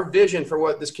 our vision for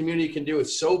what this community can do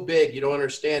is so big, you don't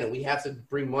understand, and we have to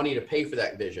bring money to pay for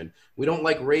that vision. We don't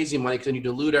like raising money because then you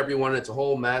dilute everyone, and it's a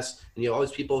whole mess, and you have all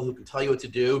these people who can tell you what to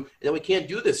do, and then we can't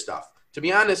do this stuff. To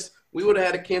be honest, we would have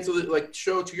had to cancel the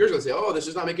show 2 years ago and say, oh, this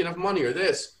is not making enough money or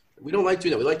this. We don't like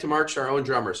doing that. We like to march our own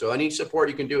drummer. So any support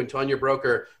you can do and telling your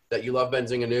broker that you love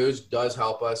Benzinga News does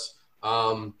help us.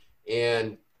 And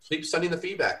keep sending the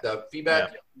feedback. The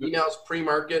feedback emails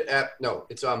PreMarket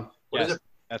what is it?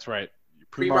 That's right.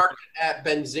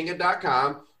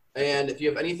 PreMarket@benzinga.com. And if you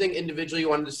have anything individually you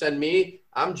wanted to send me,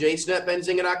 I'm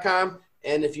Jason@benzinga.com.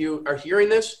 And if you are hearing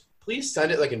this, please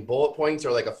send it like in bullet points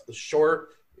or like a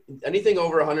short. Anything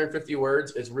over 150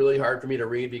 words is really hard for me to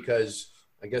read because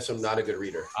I guess I'm not a good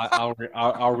reader.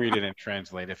 I'll read it and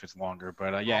translate if it's longer.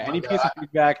 But any piece of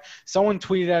feedback. Someone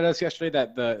tweeted at us yesterday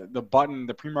that the button,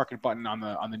 the pre-market button on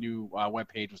the new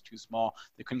webpage was too small.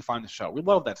 They couldn't find the show. We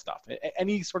love that stuff.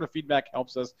 Any sort of feedback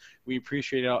helps us. We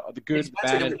appreciate it. The good, the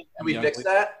bad. Can we fix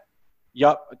that?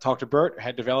 Yep. Talked to Bert,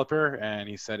 head developer, and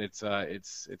he said it's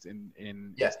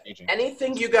in staging.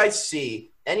 Anything you guys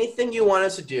see, anything you want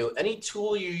us to do, any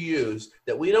tool you use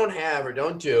that we don't have or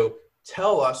don't do,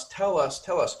 tell us.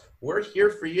 We're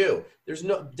here for you.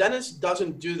 Dennis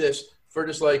doesn't do this for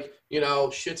just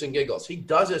shits and giggles. He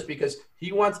does this because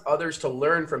he wants others to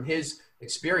learn from his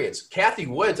experience. Kathy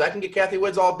Woods, I can get Kathy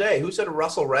Woods all day. Who said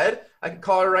Russell Red? I can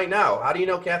call her right now. How do you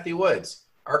know Kathy Woods?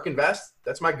 Ark Invest?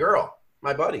 That's my girl,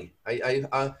 my buddy. I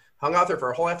hung out there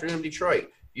for a whole afternoon in Detroit.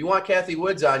 If you want Kathy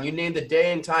Woods on, you name the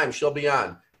day and time, she'll be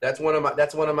on. Yes.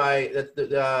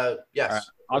 Right.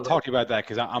 I'll talk to you about that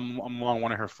because I'm on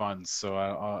one of her funds. So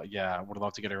would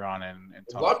love to get her on and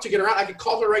talk. Love to get her on. I could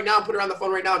call her right now and put her on the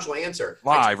phone right now and she'll answer.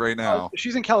 Live right now.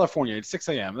 She's in California. It's 6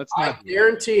 a.m. I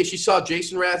guarantee she saw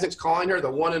Jason Raznick's calling her,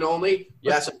 the one and only.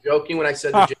 Yes, I'm joking when I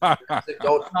said that Jason Raznick.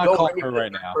 Don't call her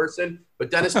right now. Person. But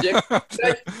Dennis Dick,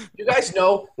 you guys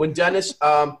know when Dennis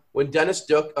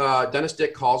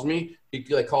Dick calls me,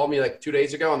 he called me 2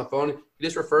 days ago on the phone. He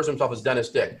just refers to himself as Dennis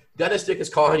Dick. Dennis Dick is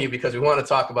calling you because we want to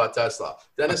talk about Tesla.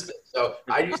 Dennis Dick. So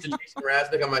I used to Jason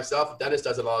Raznick on myself. Dennis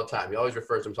does it all the time. He always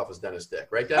refers to himself as Dennis Dick.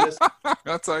 Right, Dennis?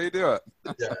 That's how you do it.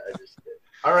 Yeah, I just did.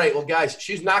 All right. Well, guys,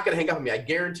 she's not going to hang up on me. I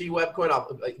guarantee Webcoin.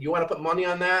 You want to put money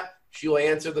on that? She'll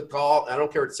answer the call. I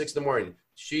don't care. It's 6 a.m.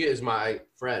 She is my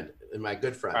friend and my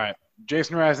good friend. All right.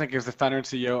 Jason Raznick is the founder and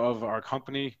CEO of our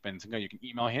company, Benzinga. You can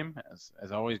email him,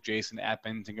 as always,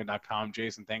 jason@benzinga.com.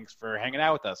 Jason, thanks for hanging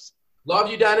out with us.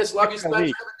 Love you, Dennis. Love you, Spencer. Have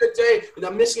a good day. And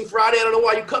I'm missing Friday. I don't know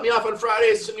why you cut me off on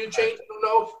Fridays. It's a new change. I don't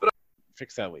know. But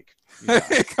fix that week.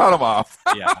 Cut him off.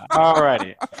 Yeah. All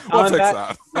righty. We'll fix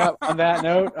that. On that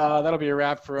note, that'll be a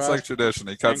wrap for us. It's like tradition.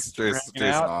 He cuts Jason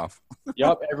off.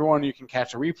 Yep. Everyone, you can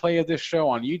catch a replay of this show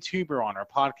on YouTube or on our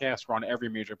podcast. We're on every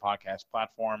major podcast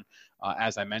platform.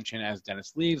 As I mentioned, as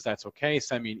Dennis leaves, that's okay.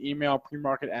 Send me an email,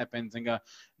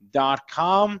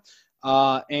 premarket@benzinga.com.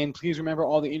 And please remember,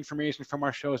 all the information from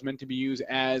our show is meant to be used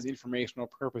as informational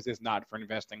purposes, not for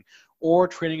investing or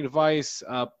trading advice.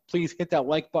 Please hit that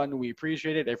like button. We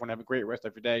appreciate it. Everyone have a great rest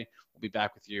of your day. We'll be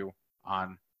back with you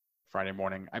on Friday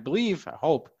morning, I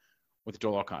hope, with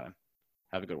Joel O'Connor.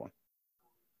 Have a good one.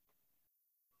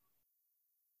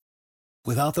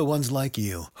 Without the ones like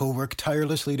you, who work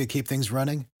tirelessly to keep things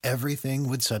running, everything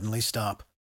would suddenly stop.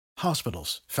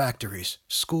 Hospitals, factories,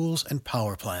 schools, and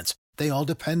power plants, they all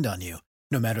depend on you.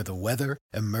 No matter the weather,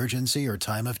 emergency, or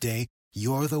time of day,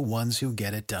 you're the ones who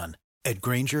get it done. At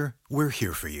Grainger, we're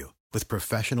here for you with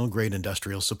professional-grade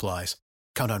industrial supplies.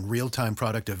 Count on real-time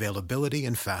product availability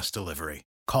and fast delivery.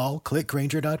 Call, click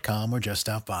Grainger.com, or just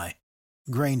stop by.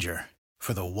 Grainger,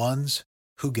 for the ones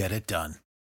who get it done.